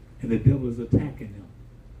 And the devil is attacking them.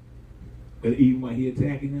 But even while he's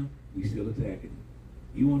attacking them, we still attacking them.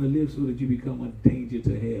 You want to live so that you become a danger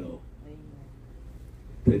to hell.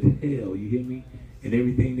 Amen. To hell, you hear me? And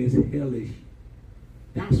everything that's hellish.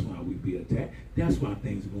 That's why we be attacked. That's why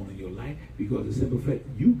things are going on in your life. Because the simple fact,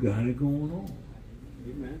 you got it going on.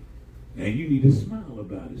 Amen. And you need to smile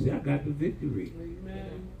about it. Say, I got the victory.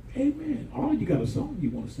 Amen. Amen. All you got a song you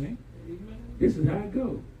want to sing. Amen. This is how it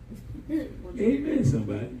goes. Amen,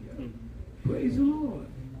 somebody. Praise the Lord.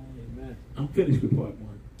 Amen. I'm finished with part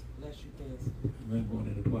 1. Bless you, Pastor. I'm not going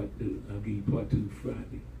into part 2. I'll give you part 2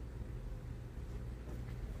 Friday.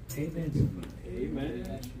 Amen, somebody. Amen.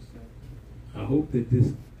 Bless you, sir. I hope that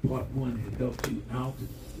this part 1 has helped you out.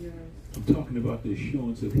 Yes. I'm talking about the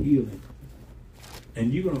assurance of healing.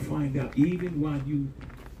 And you're going to find out, even while you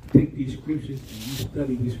take these scriptures and you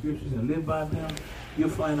study these scriptures and live by them, you'll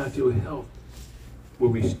find out your health will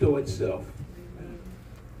restore itself.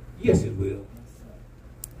 Yes, it will.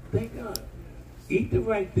 Thank God. Eat the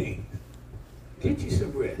right things. Get you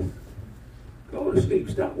some rest. Go to sleep.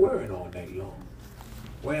 Stop worrying all night long.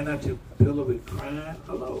 Wearing out your pillow with crying.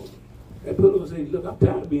 Hello. That pillow will say, look, I'm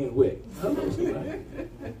tired of being wet. Hello, somebody.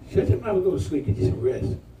 Shut your mouth and go to sleep. Get you some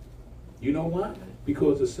rest. You know why?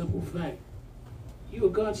 Because the simple fact, you are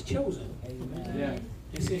God's chosen. Amen. Yeah.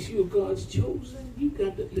 And since you are God's chosen, you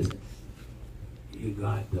got to listen. You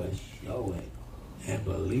got to show it and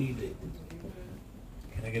believe it.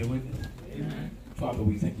 Can I get a witness? Amen. Father,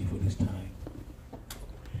 we thank you for this time.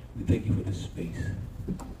 We thank you for this space.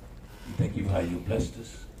 We thank you for how you blessed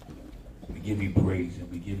us. We give you praise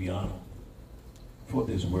and we give you honor for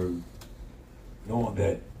this word, knowing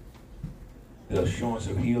that the assurance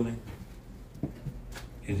of healing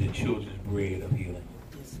is the children's bread of healing.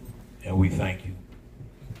 And we thank you.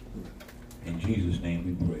 In Jesus' name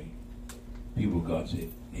we pray. People of God said,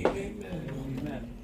 amen. Amen. Amen.